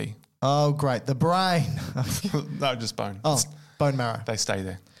location with B. Oh, great. The brain. No, just bone. Oh, bone marrow. They stay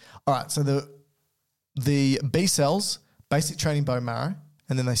there. All right. So the B cells, basic training bone marrow,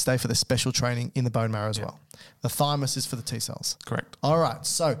 and then they stay for the special training in the bone marrow as well. The thymus is for the T cells. Correct. All right.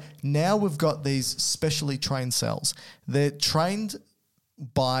 So now we've got these specially trained cells. They're trained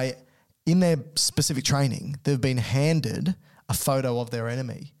in their specific training, they've been handed a photo of their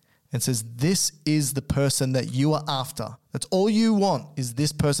enemy and says, this is the person that you are after. That's all you want is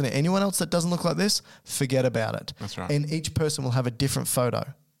this person. Anyone else that doesn't look like this, forget about it. That's right. And each person will have a different photo,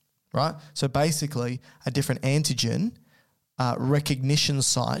 right? So basically a different antigen recognition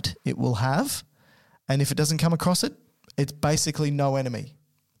site it will have. And if it doesn't come across it, it's basically no enemy,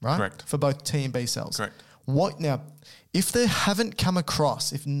 right? Correct. For both T and B cells. Correct. Now, if they haven't come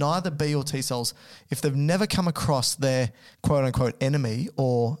across, if neither B or T cells, if they've never come across their quote unquote enemy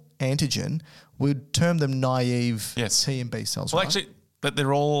or antigen, we'd term them naive Yes. T and B cells. Well, right? actually, but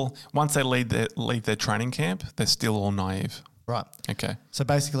they're all, once they leave their training camp, they're still all naive. Right. Okay. So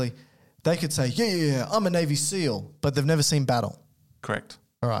basically, they could say, yeah, I'm a Navy SEAL, but they've never seen battle. Correct.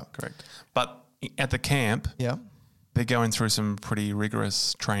 All right. Correct. But at the camp, Yeah. they're going through some pretty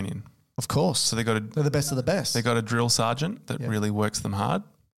rigorous training. Of course. So they They're the best of the best. got a drill sergeant that Yeah. really works them hard.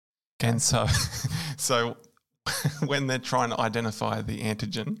 And so when they're trying to identify the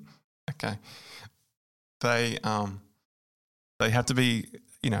antigen, okay, they have to be,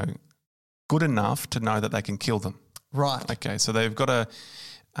 good enough to know that they can kill them. Right. Okay, so they've got to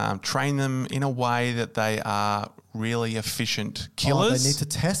train them in a way that they are really efficient killers. Oh, they need to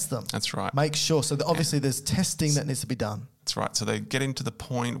test them. That's right. Make sure. So obviously there's testing that needs to be done. That's right. So they get into the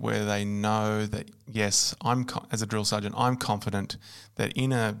point where they know that, yes, as a drill sergeant, I'm confident that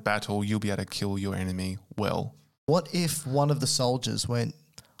in a battle you'll be able to kill your enemy well. What if one of the soldiers went,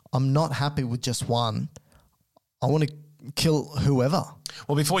 I'm not happy with just one, I want to kill whoever?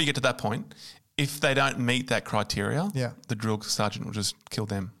 Well, before you get to that point, if they don't meet that criteria, Yeah. the drill sergeant will just kill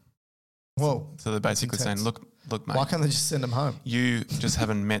them. Whoa. So they're basically saying, intense. look, mate, Why can't they just send them home? you just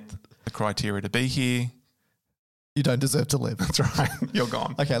haven't met the criteria to be here. You don't deserve to live. That's right. You're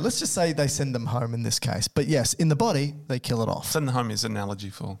gone. Okay, let's just say they send them home in this case. But yes, in the body, they kill it off. Send them home is an analogy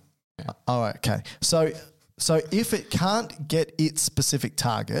for. Yeah. All right, okay. So if it can't get its specific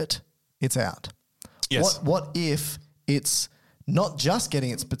target, it's out. Yes. What if it's not just getting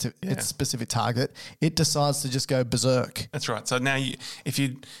its specific target, it decides to just go berserk? That's right. So now,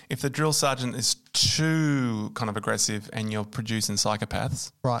 if the drill sergeant is too kind of aggressive and you're producing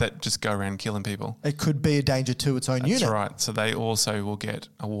psychopaths Right. that just go around killing people, It could be a danger to its own that's unit. right. So they also will get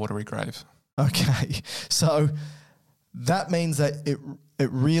a watery grave. Okay, so that means that it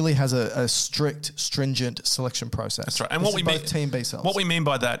really has a strict, stringent selection process. That's right. And This what is we both mean, T and B cells. What we mean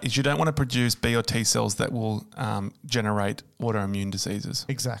by that is you don't want to produce B or T cells that will generate autoimmune diseases.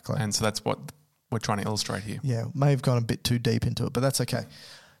 Exactly. And so that's what we're trying to illustrate here. Yeah, may have gone a bit too deep into it, but that's okay.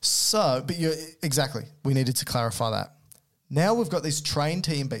 So, but exactly, we needed to clarify that. Now we've got these trained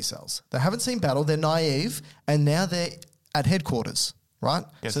T and B cells. They haven't seen battle, they're naive, and now they're at headquarters, right?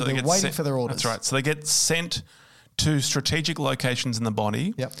 Yeah, so they they're get waiting sent- for their orders. That's right. So they get sent to strategic locations in the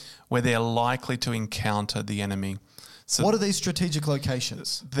body Yep. where they're likely to encounter the enemy. So What are these strategic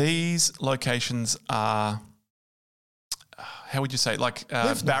locations? these locations are, how would you say, like Lymph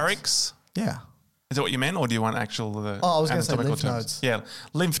nodes. barracks? Yeah. Is that what you meant, or do you want actual? I was gonna say anatomical lymph terms? nodes. Yeah,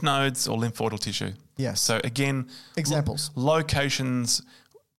 lymph nodes or lymphoidal tissue. Yes. So again, Examples. locations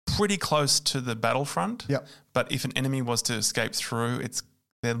pretty close to the battlefront. Yep. But if an enemy was to escape through,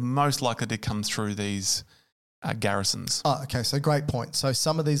 they're most likely to come through these garrisons. Oh, okay, so great point. So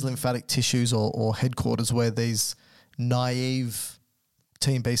some of these lymphatic tissues or headquarters where these naive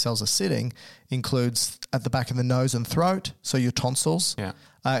T and B cells are sitting includes at the back of the nose and throat, so your tonsils. Yeah.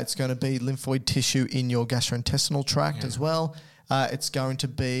 It's going to be lymphoid tissue in your gastrointestinal tract as well. It's going to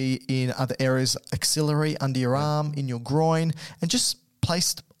be in other areas, axillary, under your arm, in your groin, and just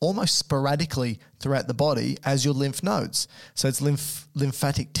placed almost sporadically throughout the body as your lymph nodes. So it's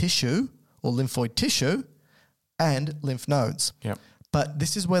lymphatic tissue or lymphoid tissue and lymph nodes. Yep. But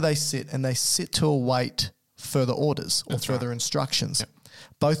this is where they sit, and they sit to await further orders or That's further right. instructions, Yep.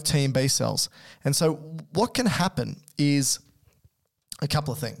 both T and B cells. And so what can happen is a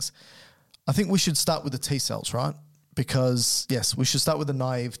couple of things. I think we should start with the T cells, right? Because, yes, we should start with the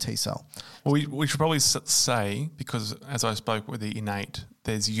naive T cell. Well, we should probably say, because as I spoke with the innate,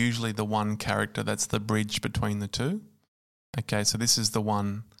 there's usually the one character that's the bridge between the two. Okay, so this is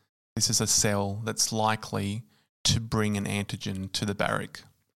a cell that's likely to bring an antigen to the barrack.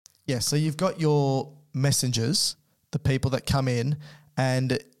 Yeah, so you've got your messengers, the people that come in,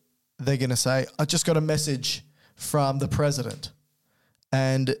 and they're going to say, I just got a message from the president.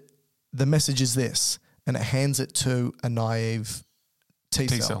 And the message is this, and it hands it to a naive T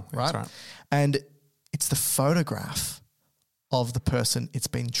cell, right? that's right. And it's the photograph of the person it's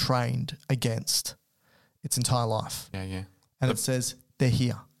been trained against its entire life. Yeah. And it says, they're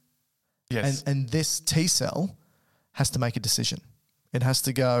here. Yes. And this T cell has to make a decision. It has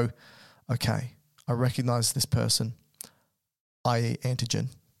to go, okay, I recognize this person, i.e. antigen.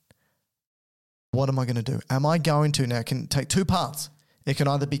 What am I going to do? Am I going to, now it can take two parts. It can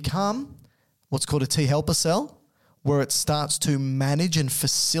either become what's called a T helper cell, where it starts to manage and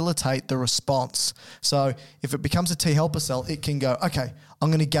facilitate the response. So if it becomes a T helper cell, it can go, okay, I'm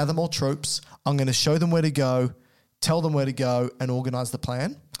going to gather more troops. I'm going to show them where to go, tell them where to go, and organize the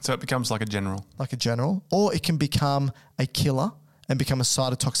plan. So it becomes like a general. Like a general. Or it can become a killer and become a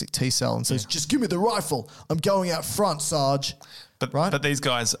cytotoxic T cell and says, just give me the rifle. I'm going out front, Sarge. But these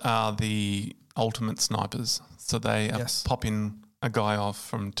guys are the ultimate snipers. So they are popping a guy off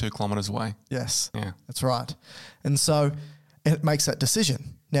from 2 kilometers away. Yes. Yeah. That's right. And so it makes that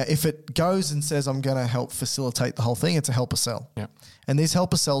decision. Now, if it goes and says, I'm going to help facilitate the whole thing, it's a helper cell. Yeah. And these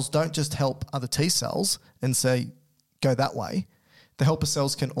helper cells don't just help other T cells and say, go that way. The helper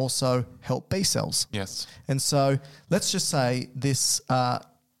cells can also help B cells. Yes. And so let's just say this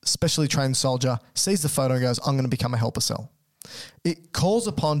specially trained soldier sees the photo and goes, I'm going to become a helper cell. It calls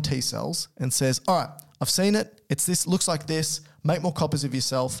upon T cells and says, all right, I've seen it. It's this, looks like this. make more copies of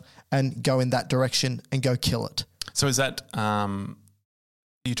yourself, and go in that direction and go kill it. So is that,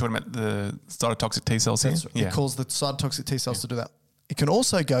 you're talking about the cytotoxic T cells here? It calls the cytotoxic T cells to do that. It can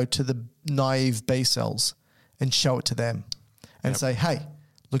also go to the naive B cells and show it to them and say, hey,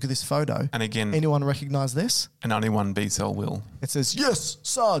 look at this photo. And again, anyone recognize this? And only one B cell will. It says, yes,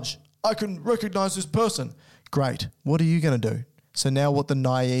 Sarge, I can recognize this person. Great. What are you going to do? So now what the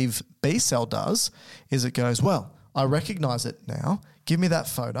naive B cell does is it goes, well, I recognize it now. Give me that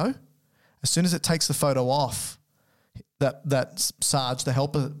photo. As soon as it takes the photo off that Sarge, the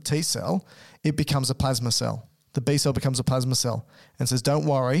helper T cell, it becomes a plasma cell. The B cell becomes a plasma cell and says, don't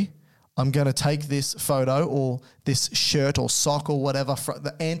worry, I'm going to take this photo or this shirt or sock or whatever,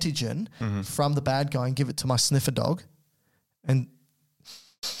 the antigen from the bad guy and give it to my sniffer dog. And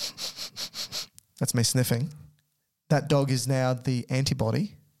that's me sniffing. That dog is now the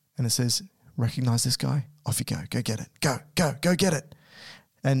antibody and it says, recognize this guy. Off you go. Go get it. Go get it.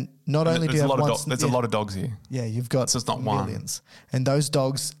 And not only do you have one... There's a lot of dogs here. Yeah, you've got so it's not millions. One. And those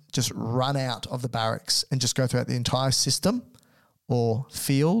dogs just run out of the barracks and just go throughout the entire system or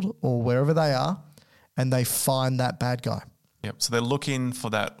field or wherever they are, and they find that bad guy. Yep. So they're looking for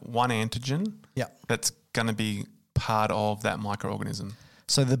that one antigen that's going to be part of that microorganism.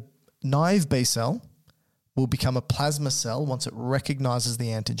 So the naive B cell will become a plasma cell once it recognizes the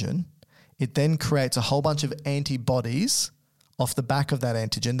antigen. It then creates a whole bunch of antibodies off the back of that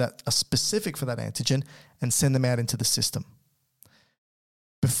antigen that are specific for that antigen and send them out into the system.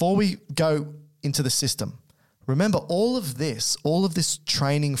 Before we go into the system, remember all of this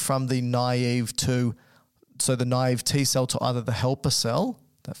training from the naive the naive T cell to either the helper cell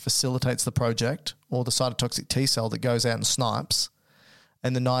that facilitates the project or the cytotoxic T cell that goes out and snipes,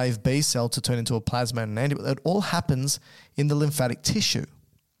 and the naive B cell to turn into a plasma and an antibody. It all happens in the lymphatic tissue,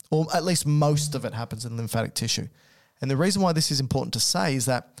 or at least most of it happens in lymphatic tissue. And the reason why this is important to say is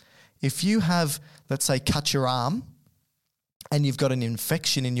that if you have, let's say, cut your arm and you've got an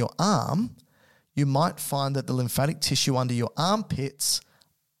infection in your arm, you might find that the lymphatic tissue under your armpits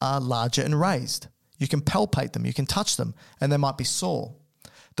are larger and raised. You can palpate them, you can touch them, and they might be sore.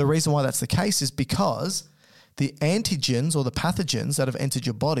 The reason why that's the case is because the antigens or the pathogens that have entered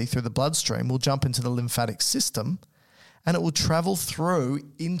your body through the bloodstream will jump into the lymphatic system and it will travel through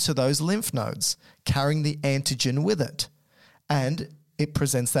into those lymph nodes, carrying the antigen with it. And it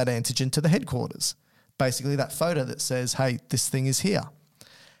presents that antigen to the headquarters. Basically, that photo that says, hey, this thing is here.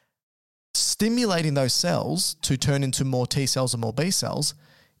 Stimulating those cells to turn into more T cells and more B cells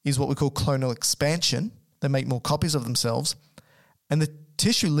is what we call clonal expansion. They make more copies of themselves. And the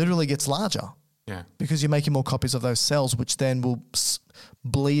tissue literally gets larger. Yeah. Because you're making more copies of those cells, which then will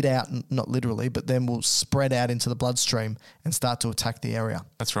bleed out, not literally, but then will spread out into the bloodstream and start to attack the area.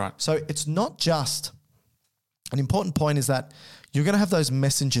 That's right. So it's not just, an important point is that you're going to have those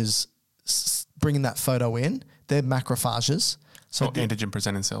messengers bringing that photo in. They're macrophages. So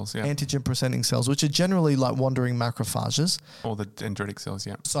antigen-presenting cells, yeah. Antigen-presenting cells, which are generally like wandering macrophages. Or the dendritic cells,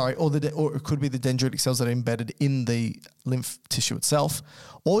 yeah. Sorry, or it could be the dendritic cells that are embedded in the lymph tissue itself.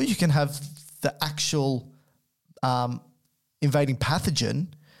 Or you can have the actual invading pathogen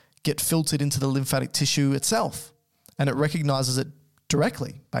get filtered into the lymphatic tissue itself, and it recognizes it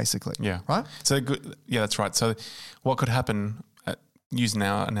directly, basically. Yeah. Right? So, yeah, that's right. So what could happen, using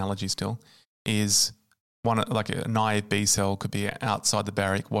our analogy still, is like a naive B cell could be outside the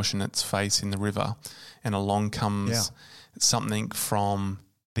barrack washing its face in the river, and along comes something from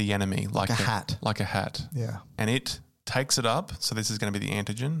the enemy, like a hat. Like a hat. Yeah. And it takes it up, so this is going to be the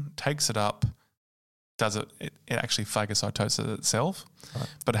antigen, takes it up, does it actually phagocytoses itself, right.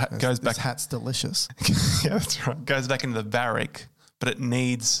 But it goes back. This hat's delicious. Yeah, that's right. Goes back into the barrack, but it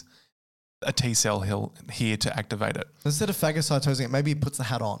needs a T cell here to activate it. Instead of phagocytosing it, maybe he puts the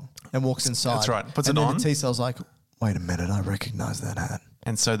hat on and walks inside. That's right. Puts and it then on. the T cell's like, wait a minute, I recognize that hat.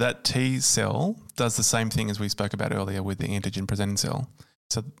 And so that T cell does the same thing as we spoke about earlier with the antigen presenting cell.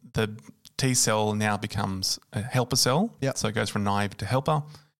 So the T cell now becomes a helper cell. Yep. So it goes from naive to helper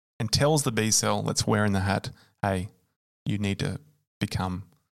and tells the B cell that's wearing the hat, hey, you need to become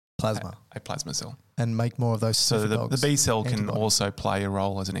plasma, a plasma cell. And make more of those. So the B cell can antibody. also play a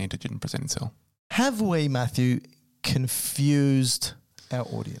role as an antigen presenting cell. Have we, Matthew, confused our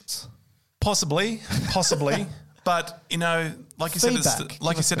audience? Possibly. But, like you said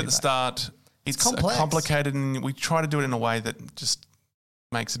at the start, it's complicated, and we try to do it in a way that just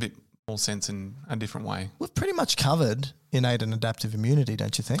makes a bit more sense in a different way. We've pretty much covered innate and adaptive immunity,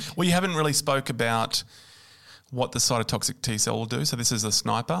 don't you think? Well, you haven't really spoke about what the cytotoxic T cell will do. So this is the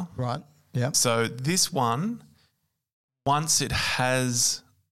sniper. Right. Yeah. So this one, once it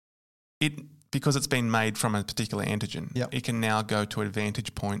because it's been made from a particular antigen, Yep. it can now go to a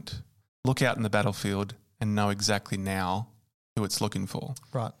vantage point, look out in the battlefield and know exactly now who it's looking for.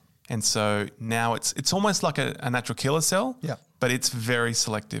 Right. And so now it's almost like a natural killer cell, Yep. but it's very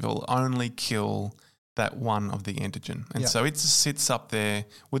selective. It'll only kill that one of the antigen. And Yep. so it sits up there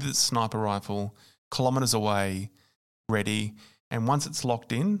with its sniper rifle, kilometres away, ready. And once it's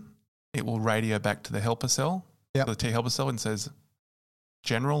locked in, it will radio back to the helper cell, Yep. the T helper cell, and says,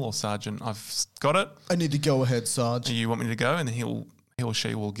 General or Sergeant, I've got it. I need to go ahead, Sarge. Do you want me to go? And he or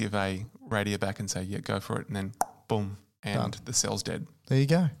she will give a radio back and say, yeah, go for it. And then boom, and Done. the cell's dead. There you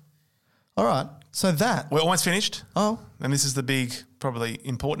go. All right. So that. We're almost finished. Oh. And this is the big, probably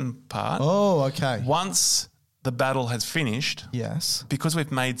important part. Oh, okay. Once the battle has finished, Yes. because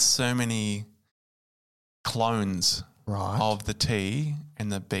we've made so many clones Right. of the T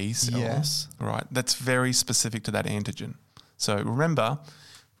and the B cell, Yes. right, that's very specific to that antigen. So remember,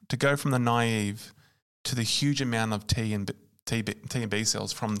 to go from the naive to the huge amount of T and B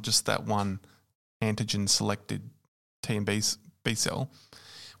cells from just that one antigen selected T and B cell,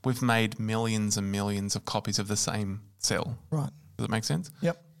 we've made millions and millions of copies of the same cell. Right. Does it make sense?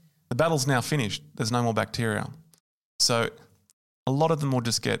 Yep. The battle's now finished. There's no more bacteria. So a lot of them will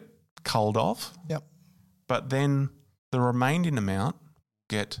just get culled off, Yep. but then the remaining amount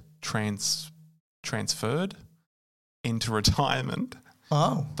get transferred into retirement,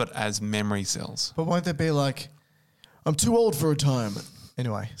 Oh. but as memory cells. But won't they be like, I'm too old for retirement?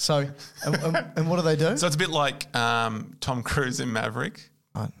 Anyway, so, and what do they do? So it's a bit like Tom Cruise in Maverick.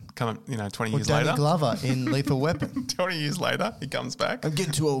 Right. 20 Or years Danny later. Glover in Lethal Weapon. 20 years later, he comes back. I'm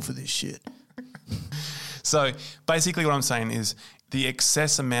getting too old for this shit. So basically what I'm saying is the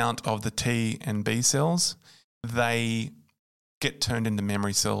excess amount of the T and B cells, they get turned into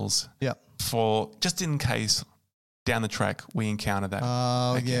memory cells Yep. for just in case down the track we encounter that.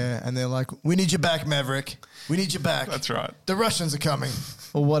 Oh, again. yeah. And they're like, we need you back, Maverick. We need you back. That's right. The Russians are coming.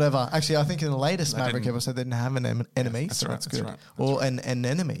 Or whatever. Actually, I think in the latest They Maverick didn't- episode, they didn't have an enemy, that's so right, that's that's good. right, Or an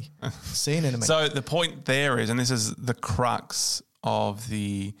enemy. See an enemy. So the point there is, and this is the crux of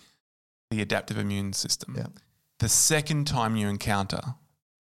the adaptive immune system. Yeah. The second time you encounter,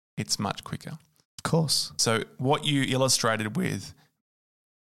 it's much quicker. Of course. So what you illustrated with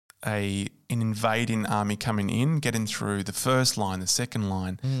an invading army coming in, getting through the first line, the second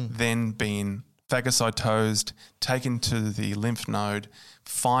line, then being phagocytosed, taken to the lymph node,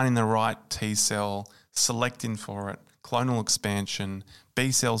 finding the right T cell, selecting for it, clonal expansion,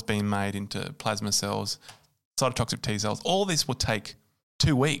 B cells being made into plasma cells, cytotoxic T cells. All this will take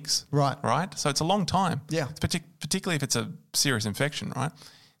 2 weeks. Right. Right? So it's a long time. Yeah. Particularly if it's a serious infection, right?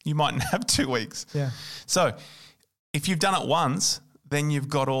 You mightn't have 2 weeks. Yeah. So if you've done it once, then you've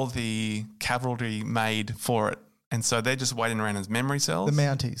got all the cavalry made for it. And so they're just waiting around as memory cells. The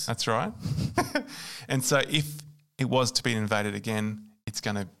Mounties. That's right. And so if it was to be invaded again, it's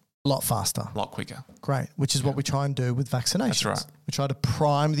going to A lot faster. a lot quicker. Great. Which is what we try and do with vaccinations. That's right. We try to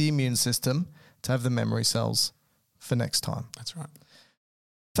prime the immune system to have the memory cells for next time. That's right.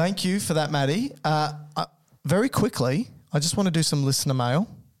 Thank you for that, Maddie. Very quickly, I just want to do some listener mail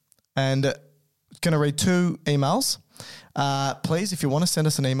and going to read 2 emails. Please, if you want to send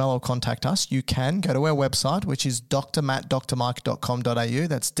us an email or contact us, you can go to our website, which is drmatt.drmike.com.au.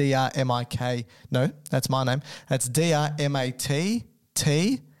 That's DRMIK. No, that's my name. That's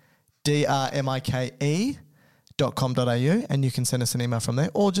DRMATTDRMIKE.com.au, and you can send us an email from there,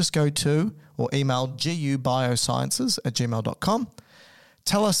 or just go to or email gubiosciences@gmail.com.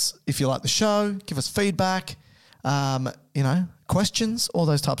 Tell us if you like the show, give us feedback, questions, all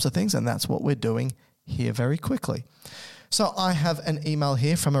those types of things, and that's what we're doing here very quickly. So I have an email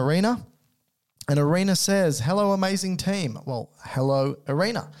here from Arena, and Arena says, hello, amazing team. Well, hello,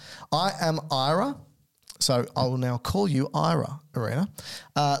 Arena. I am Ira, so I will now call you Ira, Arena,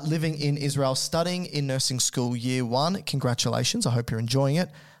 living in Israel, studying in nursing school year 1. Congratulations. I hope you're enjoying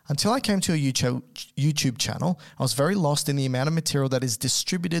it. Until I came to a YouTube channel, I was very lost in the amount of material that is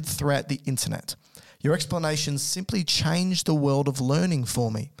distributed throughout the internet. Your explanations simply changed the world of learning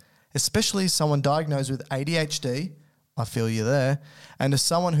for me, especially as someone diagnosed with ADHD, I feel you there, and as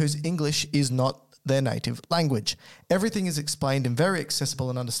someone whose English is not their native language. Everything is explained in very accessible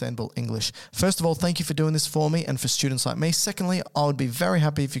and understandable English. First of all, thank you for doing this for me and for students like me. Secondly, I would be very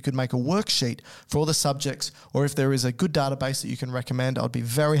happy if you could make a worksheet for all the subjects, or if there is a good database that you can recommend, I'd be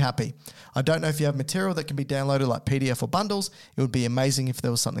very happy. I don't know if you have material that can be downloaded like PDF or bundles. It would be amazing if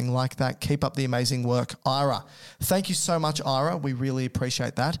there was something like that. Keep up the amazing work, Ira. Thank you so much, Ira. We really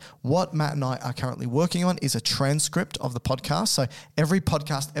appreciate that. What Matt and I are currently working on is a transcript of the podcast. So every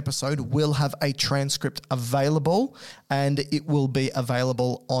podcast episode will have a transcript available, and it will be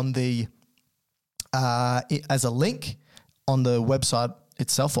available on the as a link on the website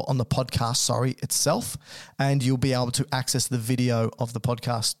itself, or on the podcast, itself, and you'll be able to access the video of the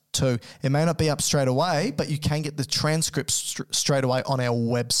podcast too. It may not be up straight away, but you can get the transcripts straight away on our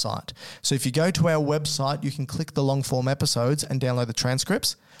website. So if you go to our website, you can click the long form episodes and download the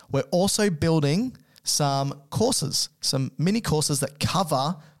transcripts. We're also building some courses, some mini courses that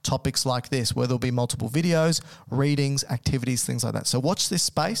cover topics like this, where there'll be multiple videos, readings, activities, things like that. So watch this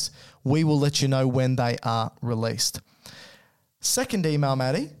space. We will let you know when they are released. Second email,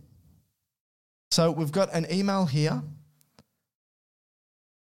 Maddie. So we've got an email here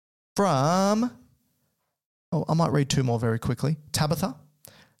from, I might read two more very quickly. Tabitha.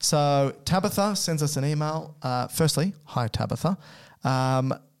 So Tabitha sends us an email. Firstly, hi Tabitha.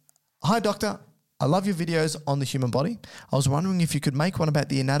 Hi doctor, I love your videos on the human body. I was wondering if you could make one about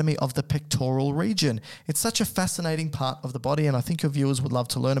the anatomy of the pectoral region. It's such a fascinating part of the body, and I think your viewers would love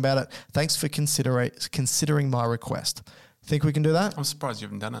to learn about it. Thanks for considering my request. Think we can do that? I'm surprised you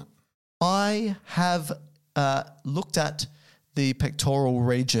haven't done it. I have looked at the pectoral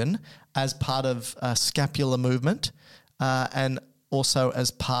region as part of scapular movement and also as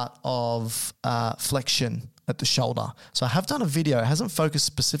part of flexion at the shoulder. So I have done a video. It hasn't focused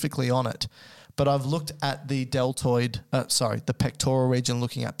specifically on it, but I've looked at the the pectoral region,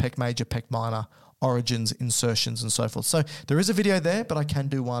 looking at pec major, pec minor, origins, insertions, and so forth. So there is a video there, but I can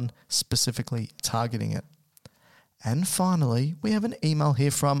do one specifically targeting it. And finally, we have an email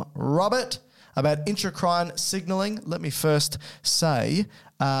here from Robert about intracrine signaling. Let me first say,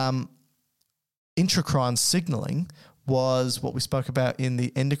 intracrine signaling was what we spoke about in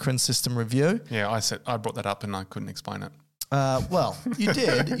the endocrine system review. Yeah, I brought that up and I couldn't explain it. Well, you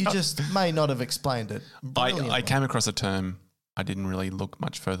did. You just may not have explained it. I came across a term. I didn't really look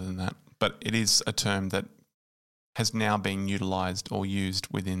much further than that, but it is a term that has now been utilised or used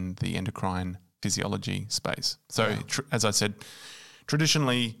within the endocrine physiology space. So, as I said,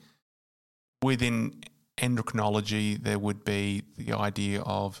 traditionally within endocrinology, there would be the idea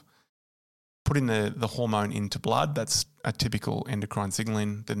of putting the hormone into blood. That's a typical endocrine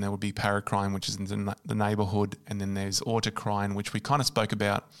signaling. Then there would be paracrine, which is in the neighbourhood, and then there's autocrine, which we kind of spoke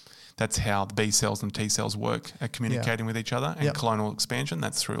about. That's how the B cells and T cells work at communicating with each other, and clonal expansion,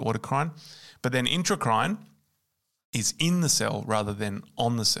 that's through autocrine. But then intracrine is in the cell rather than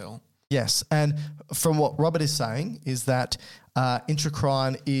on the cell. Yes, and from what Robert is saying is that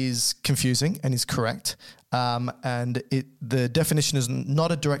intracrine is confusing and is correct, and the definition is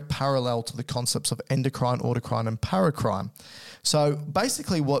not a direct parallel to the concepts of endocrine, autocrine, and paracrine. So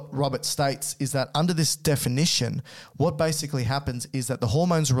basically what Robert states is that under this definition, what basically happens is that the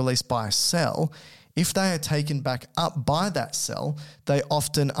hormones released by a cell, if they are taken back up by that cell, they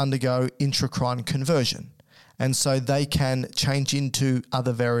often undergo intracrine conversion. And so they can change into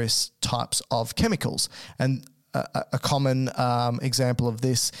other various types of chemicals. And a common example of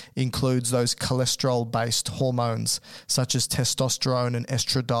this includes those cholesterol-based hormones such as testosterone and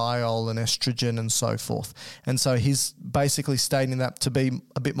estradiol and estrogen and so forth. And so he's basically stating that to be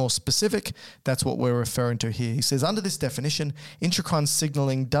a bit more specific, that's what we're referring to here. He says, under this definition, intracrine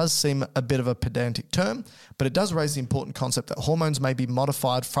signaling does seem a bit of a pedantic term, but it does raise the important concept that hormones may be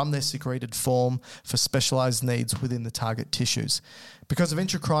modified from their secreted form for specialized needs within the target tissues. Because of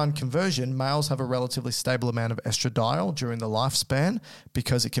intracrine conversion, males have a relatively stable amount of estradiol during the lifespan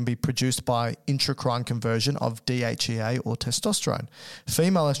because it can be produced by intracrine conversion of DHEA or testosterone.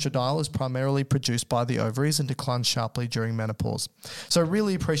 Female estradiol is primarily produced by the ovaries and declines sharply during menopause. So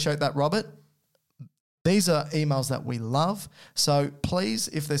really appreciate that, Robert. These are emails that we love. So please,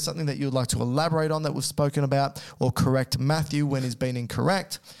 if there's something that you'd like to elaborate on that we've spoken about, or correct Matthew when he's been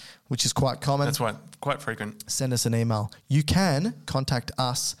incorrect, which is quite common. That's right, quite frequent. Send us an email. You can contact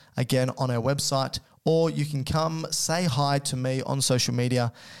us again on our website, or you can come say hi to me on social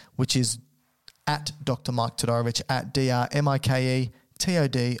media, which is at Dr. Mike Todorovic, at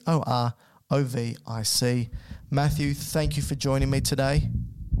DrMikeTodorovic. Matthew, thank you for joining me today.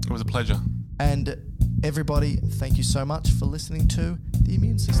 It was a pleasure. And everybody, thank you so much for listening to The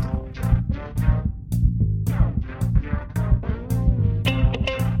Immune System.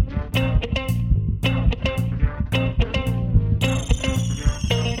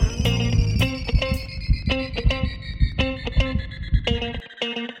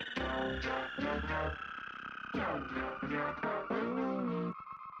 Yeah.